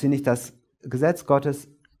schauen, ob sie nicht das Gesetz Gottes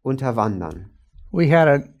unterwandern. We had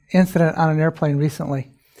an incident on an airplane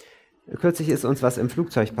recently Kürzlich ist uns was im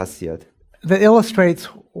Flugzeug passiert. that illustrates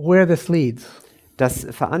where this leads, Das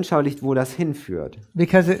veranschaulicht, wo das hinführt.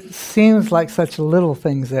 because it seems like such little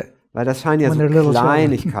things that. Weil das scheinen ja When so they're little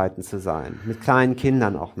Kleinigkeiten zu sein, mit kleinen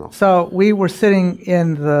Kindern auch noch. So we were sitting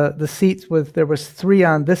in the seats with, there was 3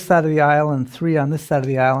 on this side of the aisle and 3 on this side of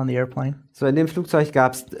the aisle on the airplane. So, in dem Flugzeug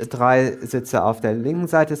gab es 3 Sitze auf der linken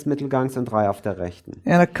Seite des Mittelgangs und 3 auf der rechten.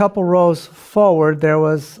 And a couple rows forward, there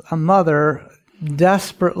was a mother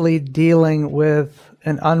desperately dealing with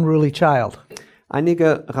an unruly child.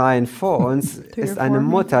 Einige Reihen vor uns ist eine four,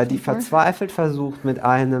 Mutter, die 3, 4. verzweifelt versucht, mit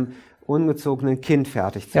einem ungezogenen Kind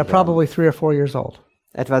fertig zu Yeah, werden. probably 3 or 4 years old.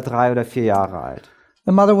 Etwa 3 oder 4 Jahre alt.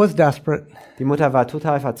 The mother was desperate, Die Mutter war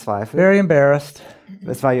total verzweifelt. very embarrassed,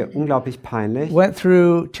 Es war ihr unglaublich peinlich. went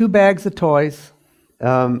through 2 bags of toys,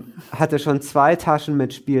 Hatte schon 2 Taschen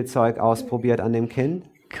mit Spielzeug ausprobiert an dem Kind,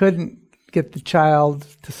 couldn't get the child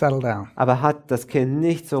to settle down. aber hat das Kind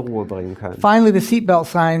nicht zur Ruhe bringen können. Finally, the seatbelt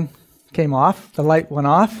sign came off, the light went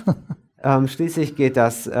off. Schließlich geht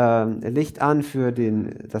das Licht an,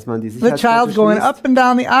 dass man die The Sicherheitsgurte child's going schließt. up and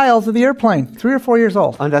down the aisles of the airplane, 3 or 4 years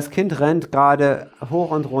old. Und das Kind rennt gerade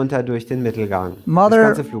hoch und runter durch den Mittelgang. Mother-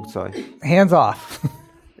 Das ganze Flugzeug. Hands off.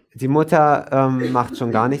 Die Mutter macht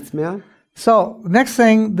schon gar nichts mehr. So, next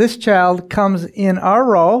thing, this child comes in our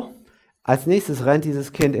row, Als nächstes rennt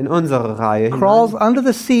dieses Kind in unsere Reihe crawls hinein, under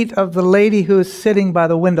the seat of the lady who is sitting by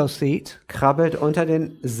the window seat, krabbelt unter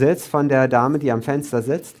den Sitz von der Dame, die am Fenster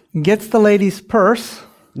sitzt, gets the lady's purse,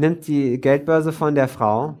 nimmt die Geldbörse von der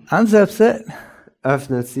Frau, unzips it,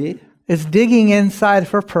 öffnet sie, is digging inside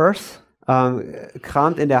of her purse,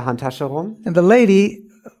 kramt in der Handtasche rum and the lady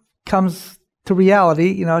comes to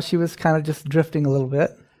reality. You know, she was kind of just drifting a little bit.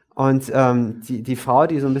 und die Frau,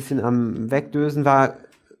 die so ein bisschen am Wegdösen war,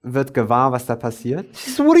 wird gewahr, was da passiert. She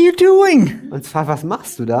says, "What are you doing? Und zwar, was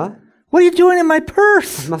machst du da? What are you doing in my Was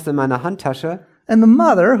purse?" machst du in meiner Handtasche? And the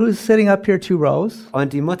mother, who's sitting up here 2 rows,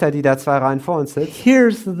 Und die Mutter, die da 2 Reihen vor uns sitzt,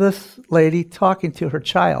 hears this lady talking to her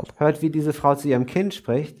child. hört, wie diese Frau zu ihrem Kind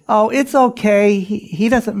spricht. Oh, it's okay. He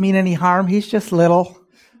doesn't mean any harm. He's just little.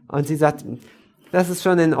 Und sie sagt, das ist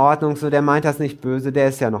schon in Ordnung, so der meint das nicht böse, der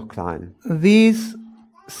ist ja noch klein. These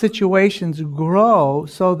situations grow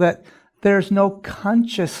so that there's no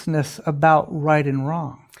consciousness about right and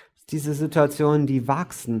wrong. Diese Situationen, die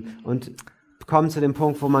wachsen und kommen zu dem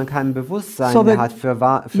Punkt, wo man kein Bewusstsein So mehr that hat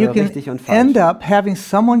für You richtig can und falsch. end up having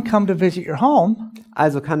someone come to visit your home,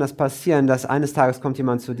 Also kann das passieren, dass eines Tages kommt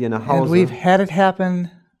jemand zu dir nach and Hause. we've had it happen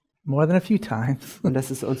more than a few times, Und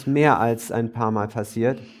das ist uns mehr als ein paar Mal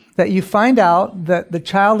passiert, that you find out that the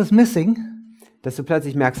child is missing, dass du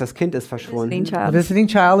plötzlich merkst, das Kind ist Visiting verschwunden. the child. visiting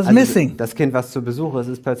child is Also missing. das Kind, was zu Besuch ist,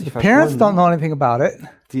 ist plötzlich Parents don't verschwunden. know anything about it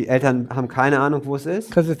Die Eltern haben keine Ahnung, wo es ist,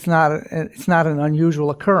 because it's not an unusual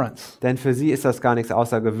occurrence. denn für sie ist das gar nichts And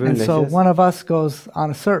Außergewöhnliches. so one of us goes on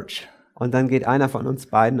a search, Und dann geht einer von uns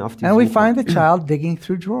beiden auf die and we find Suche. the child digging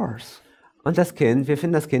through drawers. Und das Kind, wir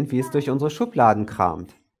finden das Kind, wie es durch unsere Schubladen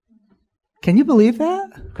kramt. Can you believe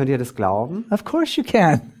that? Könnt ihr das glauben? Of course you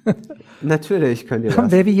can. Natürlich könnt ihr das.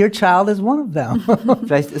 Maybe your child is one of them.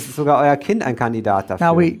 Vielleicht ist sogar euer Kind ein Kandidat Now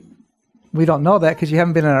dafür. we don't know that because you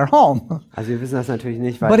haven't been in our home. Also wir wissen das natürlich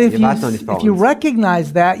nicht, But weil if ihr wart noch nicht bei if you uns.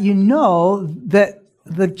 recognize that, you know that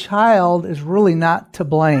the child is really not to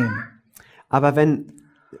blame. Aber wenn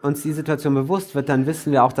uns die Situation bewusst wird, dann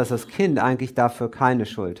wissen wir auch, dass das Kind eigentlich dafür keine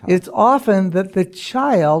Schuld hat. It's often that the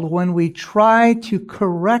child, when we try to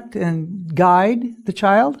correct and guide the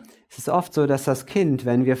child, Es ist oft so, dass das Kind,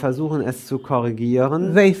 wenn wir versuchen, es zu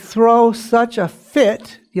korrigieren, they throw such a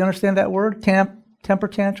fit. You understand that word? Temper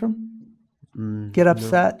tantrum? Get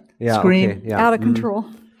upset, ja, scream. okay, ja, Out of control.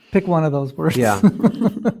 Pick one of those words. ja.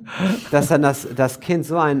 Dass dann das Kind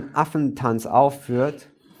so einen Affentanz aufführt,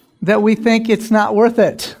 That we think it's not worth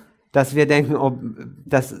it. dass wir denken, oh,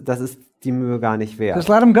 das ist die Mühe gar nicht Just wert.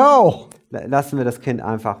 let them go. Lassen wir das Kind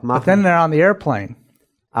einfach But then machen. they're on the airplane,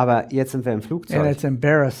 Aber jetzt sind wir im and Flugzeug it's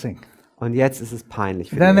embarrassing. und jetzt ist es peinlich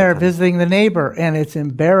für die Then they're Eltern. visiting the neighbor, and it's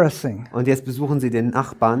embarrassing. Und jetzt besuchen sie den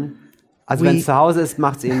Nachbarn. Also wenn We- es zu Hause ist,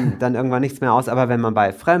 macht es ihnen dann irgendwann nichts mehr aus. Aber wenn man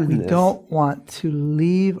bei Fremden We ist, don't want to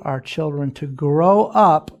leave our children to grow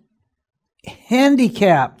up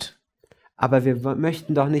handicapped. aber wir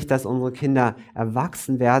möchten doch nicht, dass unsere Kinder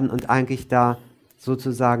erwachsen werden und eigentlich da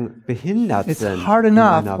sozusagen behindert It's sind. hard in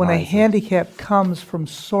enough einer when a Weise. handicap comes from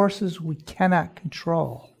sources we cannot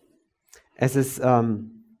control. Es ist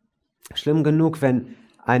schlimm genug, wenn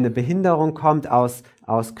eine Behinderung kommt aus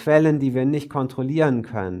Quellen, die wir nicht kontrollieren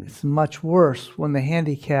können. It's much worse when the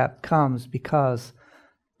handicap comes because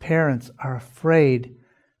parents are afraid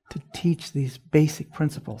to teach these basic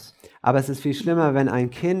principles. Aber es ist viel schlimmer, wenn ein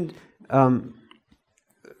Kind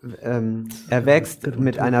erwächst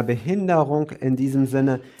mit einer Behinderung in diesem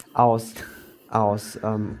Sinne aus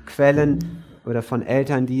Quellen oder von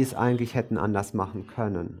Eltern, die es eigentlich hätten anders machen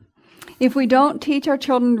können. If we don't teach our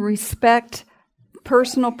children to respect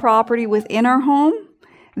personal property within our home,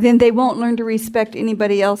 then they won't learn to respect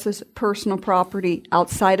anybody else's personal property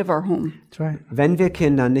outside of our home. That's right. Wenn wir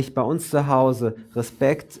Kindern nicht bei uns zu Hause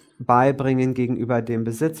Respekt beibringen gegenüber dem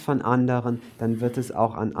Besitz von anderen, dann wird es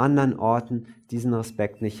auch an anderen Orten diesen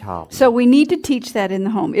Respekt nicht haben. So we need to teach that in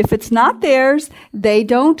the home. If it's not theirs, they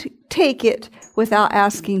don't take it without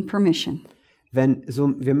asking permission.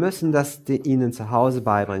 Wir müssen das ihnen zu Hause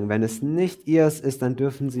beibringen. Wenn es nicht ihrs ist, dann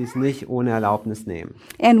dürfen sie es nicht ohne Erlaubnis nehmen.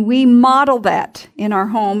 And we model that in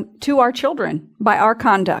our home to our children by our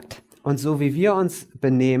conduct. Und so wie wir uns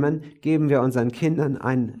benehmen, geben wir unseren Kindern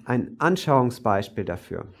ein Anschauungsbeispiel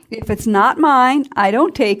dafür. If it's not mine, I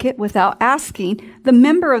don't take it without asking the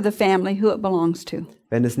member of the family who it belongs to.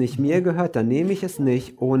 Wenn es nicht mir gehört, dann nehme ich es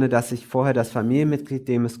nicht, ohne dass ich vorher das Familienmitglied,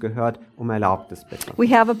 dem es gehört, um Erlaubnis bitte. We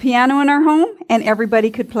have a piano in our home and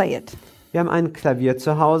everybody could play it. Wir haben ein Klavier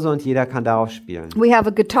zu Hause und jeder kann darauf spielen. We have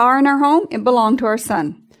a guitar in our home, it belonged to our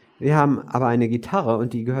son. Wir haben aber eine Gitarre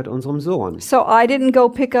und die gehört unserem Sohn. So I didn't go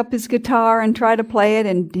pick up his guitar and try to play it,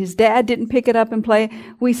 and his dad didn't pick it up and play it.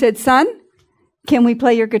 We said, son, can we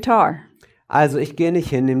play your guitar? Also ich gehe nicht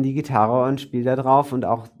hin, nehme die Gitarre und spiele da drauf und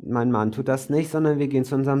auch mein Mann tut das nicht, sondern wir gehen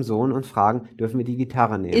zu unserem Sohn und fragen, dürfen wir die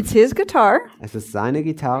Gitarre nehmen? It's his guitar, Es ist seine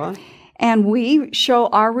Gitarre And we show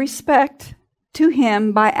our respect to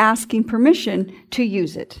him by asking permission to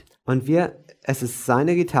use it. Und es ist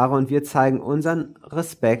seine Gitarre und wir zeigen unseren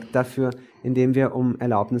Respekt dafür, indem wir um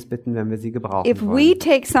Erlaubnis bitten, wenn wir sie gebrauchen If we wollen.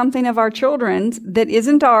 take something of our children's that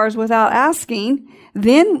isn't ours without asking,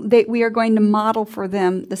 then we are going to model for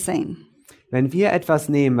them the same. Wenn wir etwas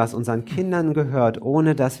nehmen, was unseren Kindern gehört,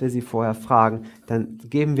 ohne dass wir sie vorher fragen, dann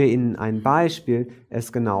geben wir ihnen ein Beispiel,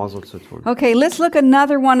 es genauso zu tun. Okay, let's look at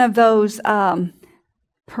another one of those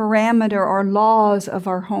parameter or laws of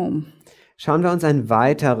our home. Schauen wir uns ein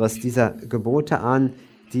weiteres dieser Gebote an,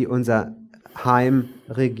 die unser Heim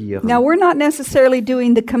regieren. Now, we're not necessarily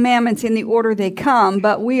doing the commandments in the order they come,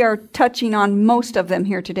 but we are touching on most of them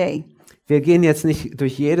here today. Wir gehen jetzt nicht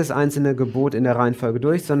durch jedes einzelne Gebot in der Reihenfolge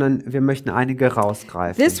durch, sondern wir möchten einige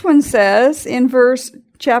rausgreifen. This one says in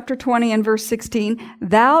chapter 20 and verse 16,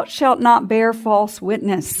 "Thou shalt not bear false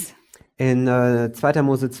witness." In 2.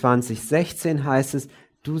 Mose 20, 16 heißt es,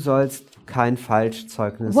 du sollst kein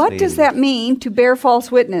Falschzeugnis What does reden. that mean, to bear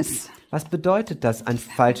false witness? Was bedeutet das, ein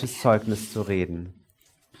falsches Zeugnis zu reden?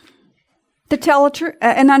 To tell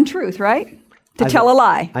an untruth, right? To tell a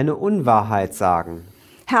lie. Eine Unwahrheit sagen.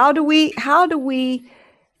 How do we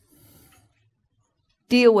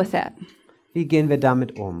deal with that? Wie gehen wir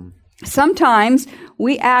damit um? Sometimes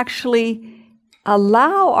we actually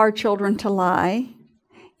allow our children to lie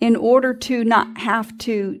in order to not have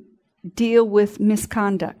to deal with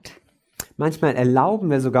misconduct. Manchmal erlauben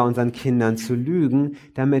wir sogar unseren Kindern zu lügen,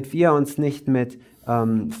 damit wir uns nicht mit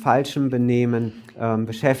falschem Benehmen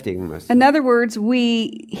beschäftigen müssen. In other words,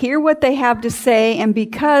 we hear what they have to say, and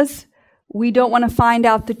because we don't want to find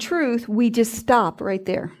out the truth, we just stop right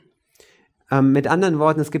there. Mit anderen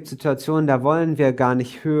Worten, es gibt Situationen, da wollen wir gar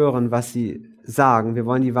nicht hören, was sie sagen. Wir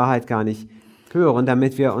wollen die Wahrheit gar nicht hören,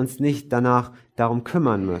 damit wir uns nicht danach darum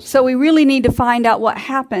kümmern müssen. So we really need to find out what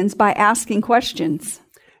happens by asking questions.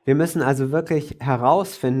 Wir müssen also wirklich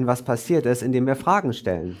herausfinden, was passiert ist, indem wir Fragen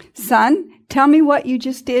stellen. Son, tell me what you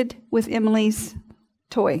just did with Emily's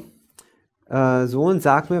toy. Sohn,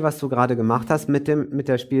 sag mir, was du gerade gemacht hast mit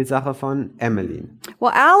der Spielsache von Emily.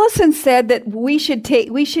 Well, Allison said that we should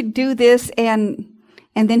do this, and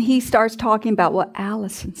then he starts talking about what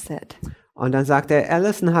Allison said. Und dann sagt er,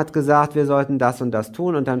 Allison hat gesagt, wir sollten das und das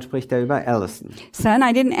tun, und dann spricht er über Allison. Son,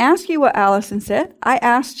 I didn't ask you what Allison said. I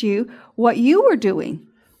asked you what you were doing.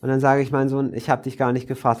 Und dann sage ich, mein Sohn, ich habe dich gar nicht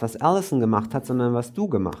gefragt, was Allison gemacht hat, sondern was du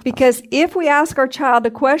gemacht hast. Because if we ask our child a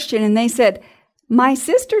question and they said, my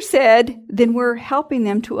sister said, then we're helping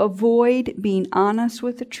them to avoid being honest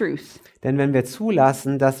with the truth. Denn wenn wir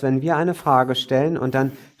zulassen, dass wenn wir eine Frage stellen und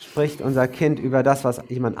dann spricht unser Kind über das, was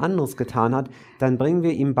jemand anderes getan hat, dann bringen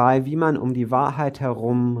wir ihm bei, wie man um die Wahrheit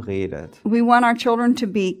herum redet. We want our children to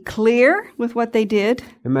be clear with what they did,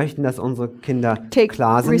 Wir möchten, dass unsere Kinder take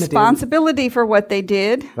klar sind mit dem, responsibility for what they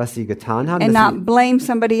did, was sie getan haben, and dass not sie blame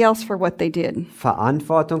somebody else for what they did.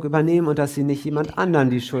 Verantwortung übernehmen und dass sie nicht jemand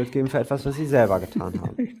anderen die Schuld geben für etwas, was sie selber getan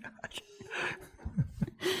haben.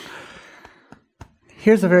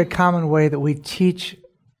 Here's a very common way that we teach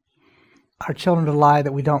our children to lie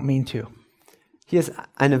that we don't mean to. Hier ist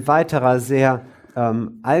ein weiterer sehr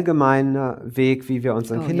allgemeiner Weg, wie wir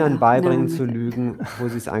unseren Kindern beibringen zu lügen, wo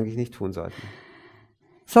sie es eigentlich nicht tun sollten.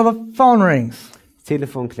 So the phone rings, Das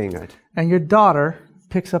Telefon klingelt. and your daughter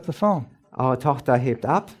picks up the phone. Eure Tochter hebt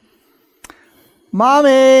ab.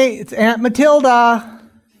 Mommy, it's Aunt Matilda.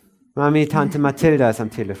 Mami, Tante Mathilda ist am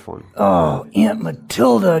Telefon. Oh, Aunt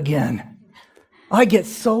Matilda again. I get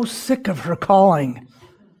so sick of her calling.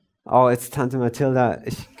 Oh, jetzt Tante Mathilda,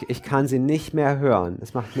 ich kann sie nicht mehr hören.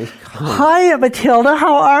 Das macht mich krank. Hi, Aunt Matilda,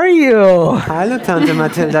 how are you? Hallo Tante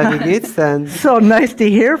Mathilda, wie geht's denn? So nice to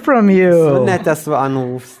hear from So you. nett, dass du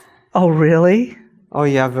anrufst. Oh, really? Oh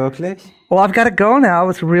ja, wirklich? Well, I've got to go now.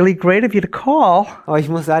 It's really great of you to call. Oh, ich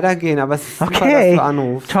muss leider gehen, aber es ist super, dass Okay. du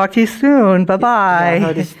anrufst. Talk to you soon. Ja, hör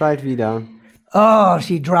Bye-bye. dich bald wieder. Oh,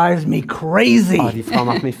 she drives me crazy. Oh, die Frau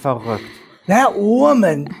macht mich verrückt. That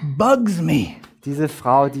woman bugs me. Diese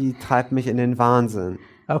Frau, die treibt mich in den Wahnsinn.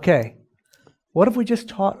 Okay. What if we just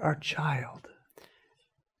taught our child?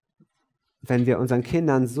 Wenn wir unseren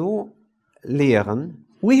Kindern so lehren,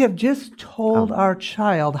 We have just told our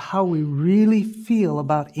child how we really feel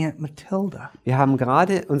about Aunt Matilda. wir haben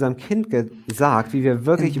gerade unserem Kind gesagt, wie wir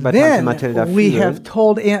wirklich über Tante Then Mathilda we have fühlen.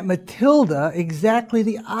 told Aunt Matilda exactly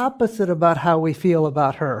the opposite about how we feel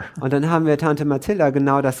about her. Und dann haben wir Tante Mathilda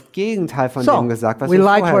genau das Gegenteil von So, dem gesagt, was we wir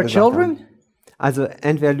lie to vorher our gesagt haben. children Also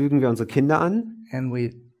entweder lügen wir unsere Kinder an and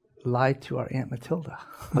we lie to our Aunt Matilda.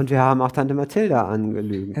 und wir haben auch Tante Mathilda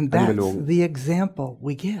angelogen. And that's the example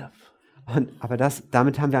we give. Aber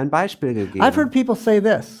damit haben wir ein Beispiel gegeben. I've heard people say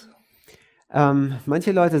this.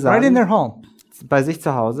 Manche Leute right in sagen their home. bei sich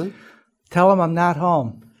zu Hause, Tell them I'm not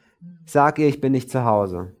home. sag ihr, ich bin nicht zu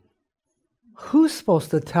Hause. Who's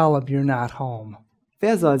supposed to tell them you're not home?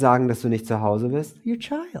 Wer soll sagen, dass du nicht zu Hause bist? Your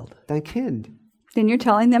child. Dein Kind. Then you're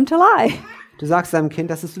telling them to lie. Du sagst deinem Kind,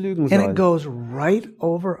 dass es lügen And it soll. goes right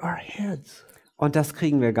over our heads Und das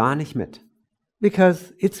kriegen wir gar nicht mit.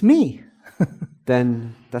 because it's me.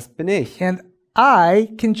 Denn das bin ich. And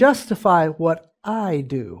I can justify what I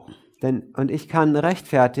do. Und ich kann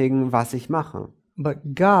rechtfertigen, was ich mache. But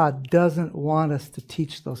God doesn't want us to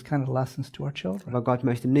teach those kind of lessons to our children. Aber Gott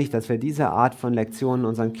möchte nicht, dass wir diese Art von Lektionen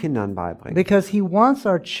unseren Kindern beibringen. Because He wants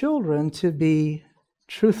our children to be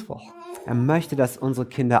truthful. Er möchte, dass unsere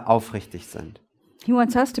Kinder aufrichtig sind. He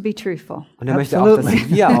wants us to be truthful. Und er möchte auch, dass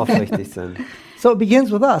Absolutely. wir aufrichtig sind. So it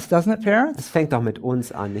begins with us, doesn't it, parents? Es fängt doch mit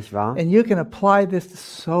uns an, nicht wahr? And you can apply this to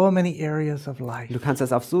so many areas of life. Du kannst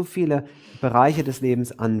das auf so viele Bereiche des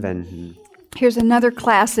Lebens anwenden. Here's another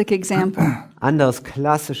classic example. Anderes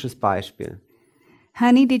klassisches Beispiel.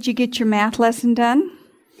 Honey, did you get your math lesson done?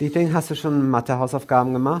 Liebling, hast du schon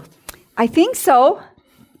Mathe-Hausaufgaben gemacht? I think so.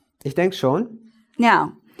 Ich denke schon.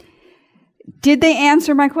 Now, did they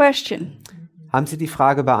answer my question? Haben Sie die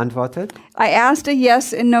Frage beantwortet? I asked a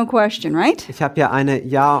yes and no question, right? Ich habe ja eine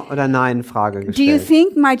Ja- oder Nein-Frage Do you gestellt.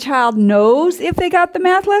 think my child knows if they got the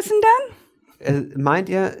math lesson done? Meint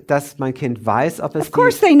ihr, dass mein Kind weiß, ob es Of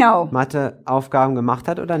course die they know. Mathe-Aufgaben gemacht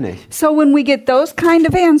hat oder nicht? So when we get those kind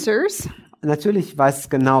of answers, Natürlich weiß es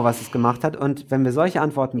genau, was es gemacht hat. Und wenn wir solche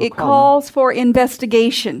Antworten it bekommen, calls for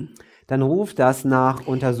investigation. dann ruft das nach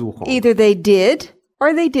Untersuchung. Either they did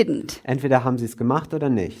or they didn't. Entweder haben sie es gemacht oder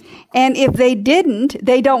nicht. And if they didn't,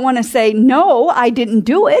 they don't want to say, no, I didn't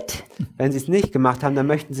do it. Wenn sie es nicht gemacht haben, dann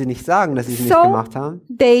möchten sie nicht sagen, dass sie es nicht So gemacht haben.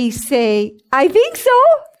 they say, I think so.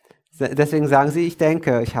 Deswegen sagen sie, ich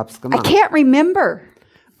denke, ich habe es I gemacht. can't remember.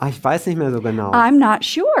 Aber ich weiß nicht mehr so genau. I'm not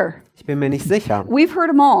sure. Ich bin mir nicht sicher. We've heard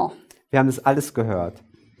them all. Wir haben das alles gehört.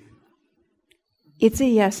 It's a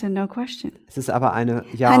yes and no question. Es ist aber eine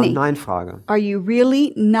Ja- Honey. und Nein-Frage. Are you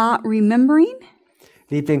really not remembering?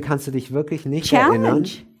 Liebling, kannst du dich wirklich nicht erinnern? Challenge.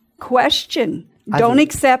 Question. Also- Don't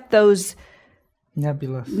accept those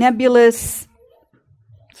Nebulous. nebulous,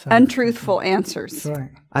 untruthful answers. That's right.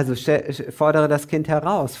 Also fordere das Kind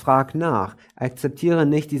heraus, frag nach. Akzeptiere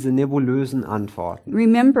nicht diese nebulösen Antworten.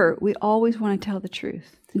 Remember, we always want to tell the truth.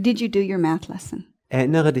 Did you do your math lesson?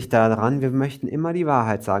 Erinnere dich daran, wir möchten immer die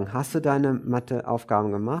Wahrheit sagen. Hast du deine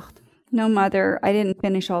Matheaufgaben gemacht? No, Mother, I didn't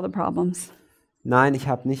finish all the problems. Nein, ich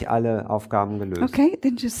habe nicht alle Aufgaben gelöst. Okay,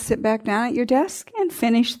 then just sit back down at your desk and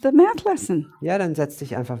finish the math lesson. Ja, dann setz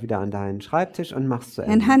dich einfach wieder an deinen Schreibtisch und mach's zu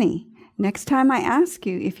And Ende. honey, next time I ask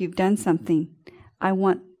you if you've done something, I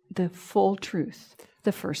want the full truth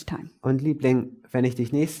the first time. Und Liebling, wenn ich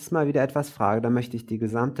dich nächstes Mal wieder etwas frage, dann möchte ich die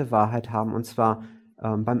gesamte Wahrheit haben, und zwar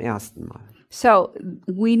beim ersten Mal. So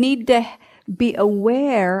we need to be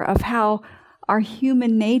aware of how our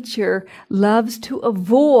human nature loves to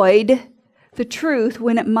avoid the truth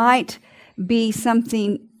when it might be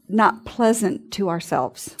something not pleasant to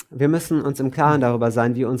ourselves. Wir müssen uns im Klaren darüber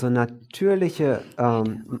sein, wie unsere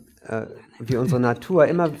Natur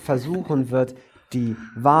immer versuchen wird, die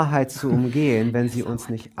Wahrheit zu umgehen, wenn sie uns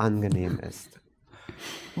nicht angenehm ist.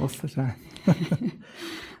 Most of the time.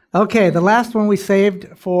 Okay, the last one we saved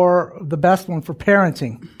for the best one for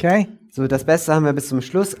parenting, okay? So, das Beste haben wir bis zum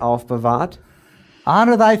Schluss aufbewahrt.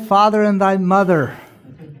 Honor thy father and thy mother.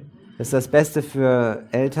 Das ist das Beste für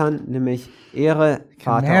Eltern, nämlich Ehre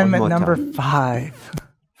Vater und Commandment number Mutter.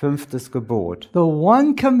 5. 5. Gebot. The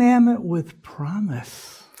one commandment with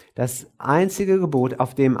promise. Das einzige Gebot,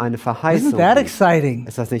 auf dem eine Verheißung Isn't that liegt. exciting?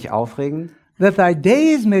 Ist das nicht aufregend? That thy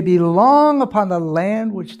days may be long upon the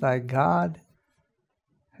land which thy God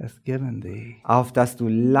hath given thee. Auf dass du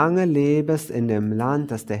lange lebest in dem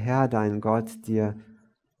Land, das der Herr, dein Gott, dir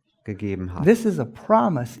gegeben hat. This is a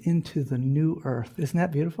promise into the new earth. Isn't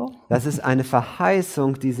that beautiful? Das ist eine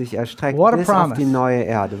Verheißung, die sich erstreckt What a bis auf promise. die neue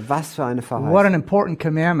Erde. Was für eine What an Verheißung. important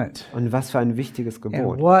commandment. Und was für ein wichtiges And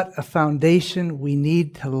Gebot. what a foundation we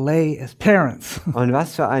need to lay as parents. Und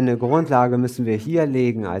was für eine Grundlage müssen wir hier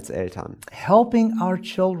legen als Eltern. Helping our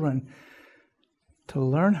children to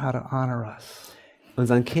learn how to honor us.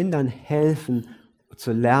 Unseren Kindern helfen,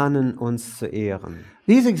 zu lernen, uns zu ehren.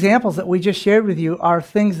 These examples that we just shared with you are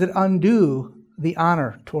things that undo the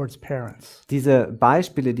honor towards parents. Diese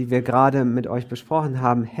Beispiele, die wir gerade mit euch besprochen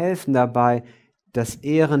haben, helfen dabei, das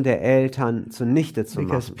Ehren der Eltern zunichte zu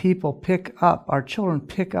Because machen. our children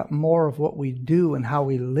pick up more of what we do and how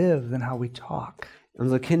we live than how we talk.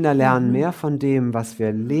 Unsere Kinder lernen mehr von dem, was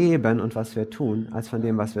wir leben und was wir tun, als von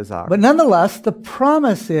dem, was wir sagen. But nonetheless, the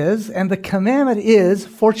promise is and the commandment is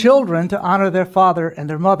for children to honor their father and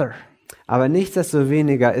their mother. Aber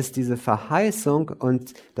nichtsdestoweniger ist diese Verheißung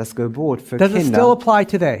und das Gebot für Does it still Kinder, apply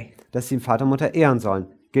today? dass sie Vater und Mutter ehren sollen.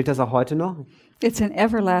 Gilt das auch heute noch? It's an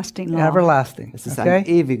everlasting law. Everlasting. Es ist ein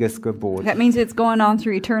Okay? ewiges Gebot. That means it's going on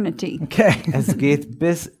through eternity. Okay. Es geht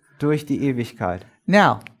bis durch die Ewigkeit.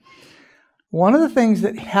 Now, one of the things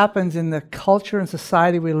that happens in the culture and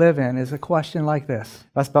society we live in is a question like this.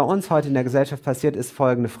 Was bei uns heute in der Gesellschaft passiert, ist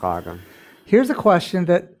folgende Frage. Here's a question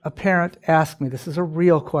that a parent asked me. This is a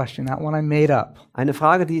real question, not one I made up. Eine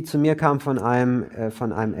Frage, die zu mir kam von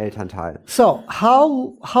einem Elternteil. So,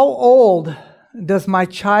 how old does my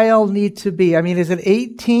child need to be? I mean, is it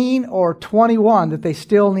 18 or 21 that they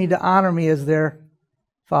still need to honor me as their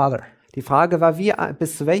father? Die Frage war,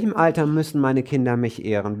 bis zu welchem Alter müssen meine Kinder mich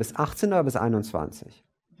ehren? Bis 18 oder bis 21?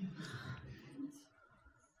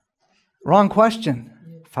 Wrong question.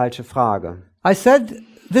 Falsche Frage. I said,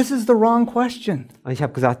 this is the wrong question. Und ich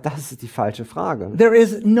habe gesagt, das ist die falsche Frage. There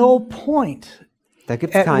is no point Da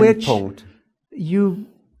gibt es at keinen which Punkt, you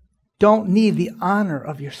don't need the honor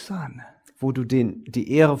of your son. wo du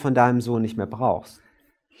die Ehre von deinem Sohn nicht mehr brauchst.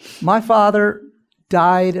 My father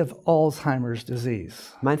died of Alzheimer's disease.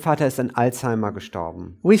 Mein Vater ist an Alzheimer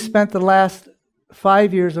gestorben. We spent the last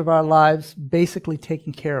 5 years of our lives basically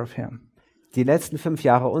taking care of him. Die letzten 5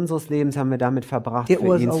 Jahre unseres Lebens haben wir damit verbracht, It für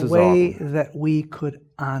was ihn a zu way sorgen. that we could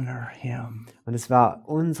honor him. Und es war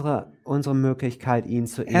unsere Möglichkeit, ihn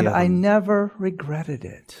zu And I ehren. never regretted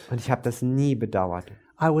it. Und ich habe das nie bedauert.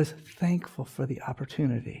 I was thankful for the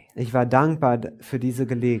opportunity. Ich war dankbar für diese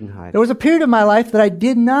Gelegenheit. There was a period of my life that I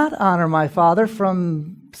did not honor my father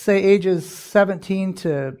from, say, ages 17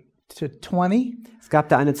 to 20. Es gab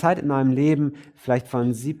da eine Zeit in meinem Leben, vielleicht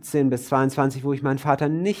von 17 bis 22, wo ich meinen Vater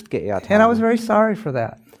nicht geehrt And I was habe. very sorry for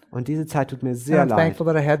that. Und diese Zeit tut mir And sehr I'm leid. thankful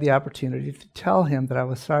that I had the opportunity to tell him that I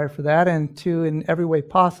was sorry for that and to, in every way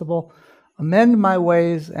possible, amend my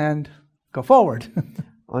ways and go forward.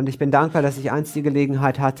 Und ich bin dankbar, dass ich einst die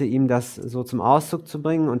Gelegenheit hatte, ihm das so zum Ausdruck zu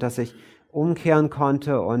bringen und dass ich umkehren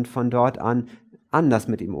konnte und von dort an anders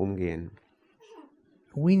mit ihm umgehen.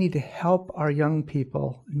 We need to help our young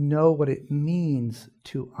people know what it means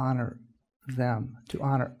to honor them, to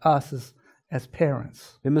honor us as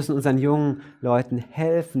parents. Wir müssen unseren jungen Leuten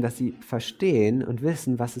helfen, dass sie verstehen und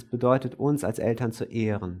wissen, was es bedeutet, uns als Eltern zu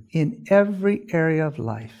ehren. In every area of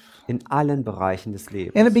life. In allen Bereichen des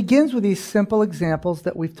Lebens. And it begins with these simple examples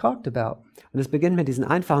that we've talked about. Und es beginnt mit diesen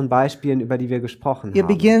einfachen Beispielen, über die wir gesprochen It haben.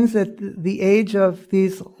 begins at the age of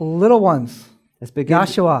these little ones. Es beginnt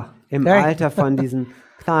Joshua. im okay? Alter von diesen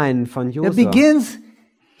Kleinen, von It Josua. begins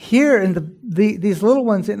here in these little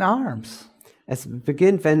ones in arms. Es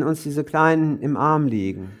beginnt, wenn uns diese Kleinen im Arm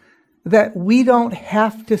liegen. That we don't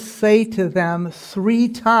have to say to them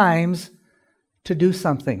 3 times to do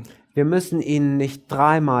something. Wir müssen ihnen nicht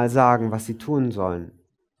 3-mal sagen, was sie tun sollen.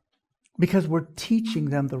 Because we're teaching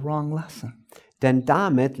them the wrong lesson. Denn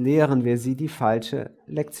damit lehren wir sie die falsche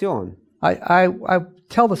Lektion. I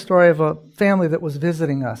tell the story of a family that was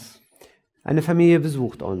visiting us. Eine Familie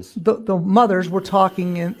besucht uns. The mothers were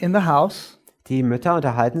talking in the house. Die Mütter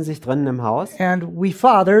unterhalten sich drinnen im Haus. And we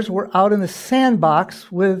fathers were out in the sandbox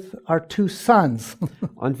with our 2 sons.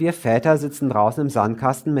 Und wir Väter sitzen draußen im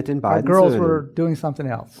Sandkasten mit den Our beiden girls were Söhnen. doing something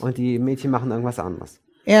else. Und die Mädchen machen irgendwas anderes.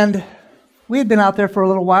 And we had been out there for a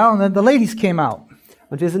little while, and then the ladies came out.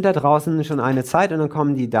 Und wir sind da draußen schon eine Zeit und dann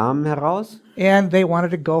kommen die Damen heraus. And they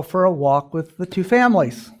wanted to go for a walk with the 2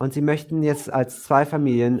 families. Und sie möchten jetzt als 2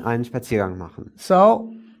 Familien einen Spaziergang machen.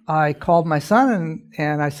 So I called my son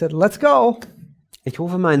and I said, let's go. Ich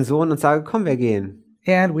rufe meinen Sohn und sage, komm, wir gehen.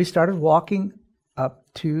 And we started walking up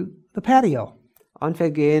to the patio. Und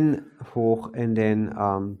wir gehen hoch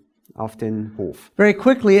auf den Hof. Very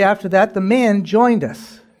quickly after that, the man joined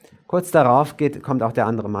us. Kurz darauf kommt auch der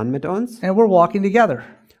andere Mann mit uns. And we're walking together.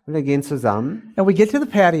 Und wir gehen zusammen. And we get to the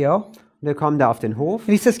patio. Und wir kommen da auf den Hof.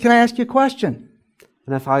 And he says, can I ask you a question?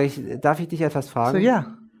 Und dann frage ich, darf ich dich etwas fragen? So yeah.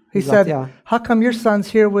 He He sagt, said, ja. how come your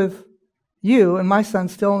son's here with you and my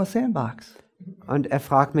son's still in the sandbox? Und er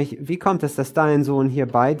fragt mich, wie kommt es, dass dein Sohn hier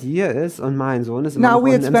bei dir ist und mein Sohn ist immer Now noch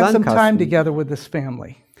we had unten im spent some time Sandkasten? together with this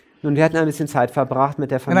family. Nun, wir hatten ein bisschen Zeit verbracht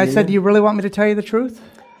mit der And I said, do Familie. you really want me to tell you the truth?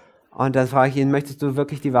 Und dann frage ich ihn, möchtest du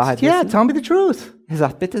wirklich die Wahrheit Yeah, wissen? tell me the truth. Er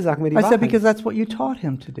sagt, bitte sag mir die I said, Wahrheit. because that's what you taught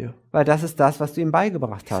him to do. Weil das ist das, was du ihm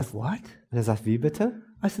beigebracht He hast. said, what? Und er sagt, wie bitte?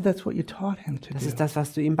 I said, that's what you taught him to Das do. ist das,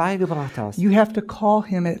 was du ihm beigebracht hast. You have to call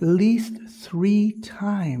him at least 3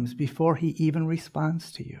 times before he even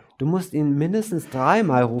responds to you. Du musst ihn mindestens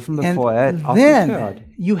 3-mal rufen, And bevor er auf dich then hört.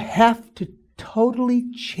 you have to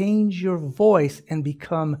totally change your voice and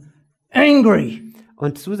become angry.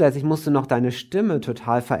 Und zusätzlich musst du noch deine Stimme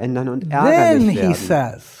total verändern und Then ärgerlich he werden.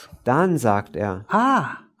 says, Dann sagt er,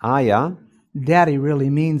 ah, ja, Daddy really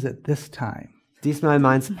means it this time. diesmal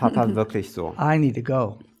meint's Papa wirklich so. I need to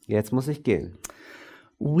go. Jetzt muss ich gehen.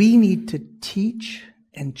 We need to teach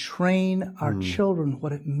and train our children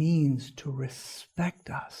what it means to respect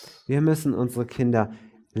us. Wir müssen unsere Kinder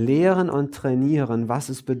lehren und trainieren, was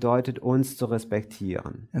es bedeutet, uns zu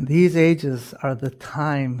respektieren. And these ages are the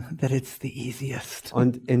time that it's the easiest.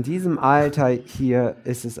 Und in diesem Alter hier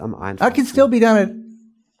ist es am I can einfachsten. still be done at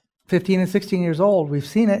 15 and 16 years old. We've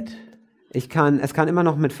seen it. Es kann immer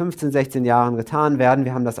noch mit 15, 16 Jahren getan werden.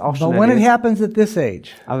 Wir haben das auch schon But when it erlebt. happens at this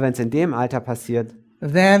age, Aber wenn es in dem Alter passiert,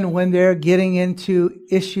 then when they're getting into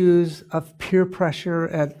issues of peer pressure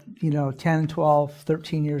at, 10, 12,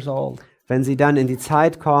 13 years old, wenn sie dann in die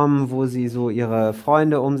Zeit kommen, wo sie so ihre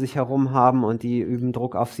Freunde um sich herum haben und die üben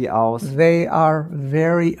Druck auf sie aus, they are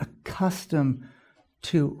very accustomed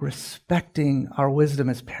to respecting our wisdom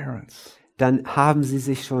as parents. dann haben sie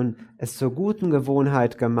sich schon es zur guten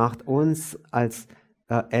Gewohnheit gemacht, uns als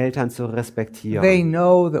Eltern zu They respektieren.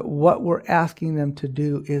 know that what we're asking them to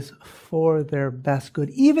do is for their best good,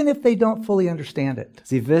 even if they don't fully understand it.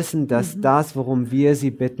 Sie wissen, dass das, worum wir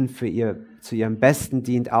sie bitten, zu ihrem Besten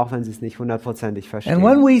dient, auch wenn sie es nicht hundertprozentig And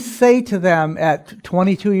when verstehen. we say to them at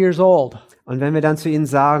 22 years old, Und wenn wir dann zu ihnen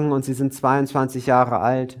sagen, und sie sind 22 Jahre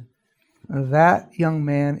alt, that young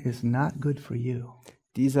man is not good for you,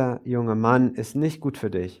 dieser junge Mann ist nicht gut für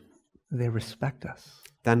dich, they respect us.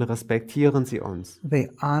 dann respektieren sie uns. They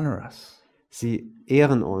honor us. Sie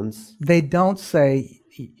ehren uns. They don't say,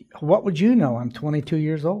 what would you know? I'm 22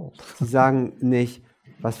 years old. Sie sagen nicht,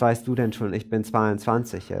 was weißt du denn schon, ich bin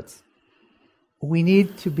 22 jetzt. We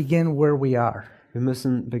need to begin where we are. Wir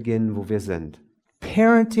müssen beginnen, wo wir sind.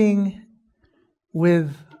 Parenting with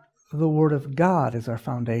the Word of God is our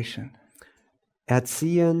foundation.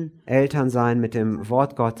 Erziehen, Eltern sein mit dem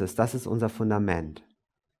Wort Gottes, das ist unser Fundament.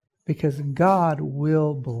 Because God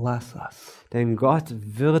will bless us. Denn Gott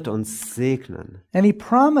wird uns segnen. And He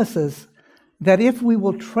promises that if we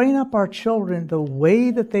will train up our children the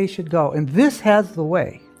way that they should go, and this has the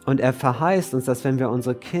way, Und er verheißt uns, dass wenn wir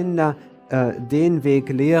unsere Kinder den Weg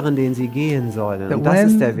lehren, den sie gehen sollen, that und das when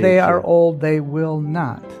ist der they Weg are hier, old, they will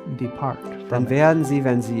not depart from dann it. werden sie,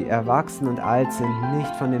 wenn sie erwachsen und alt sind,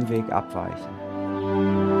 nicht von dem Weg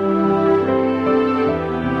abweichen.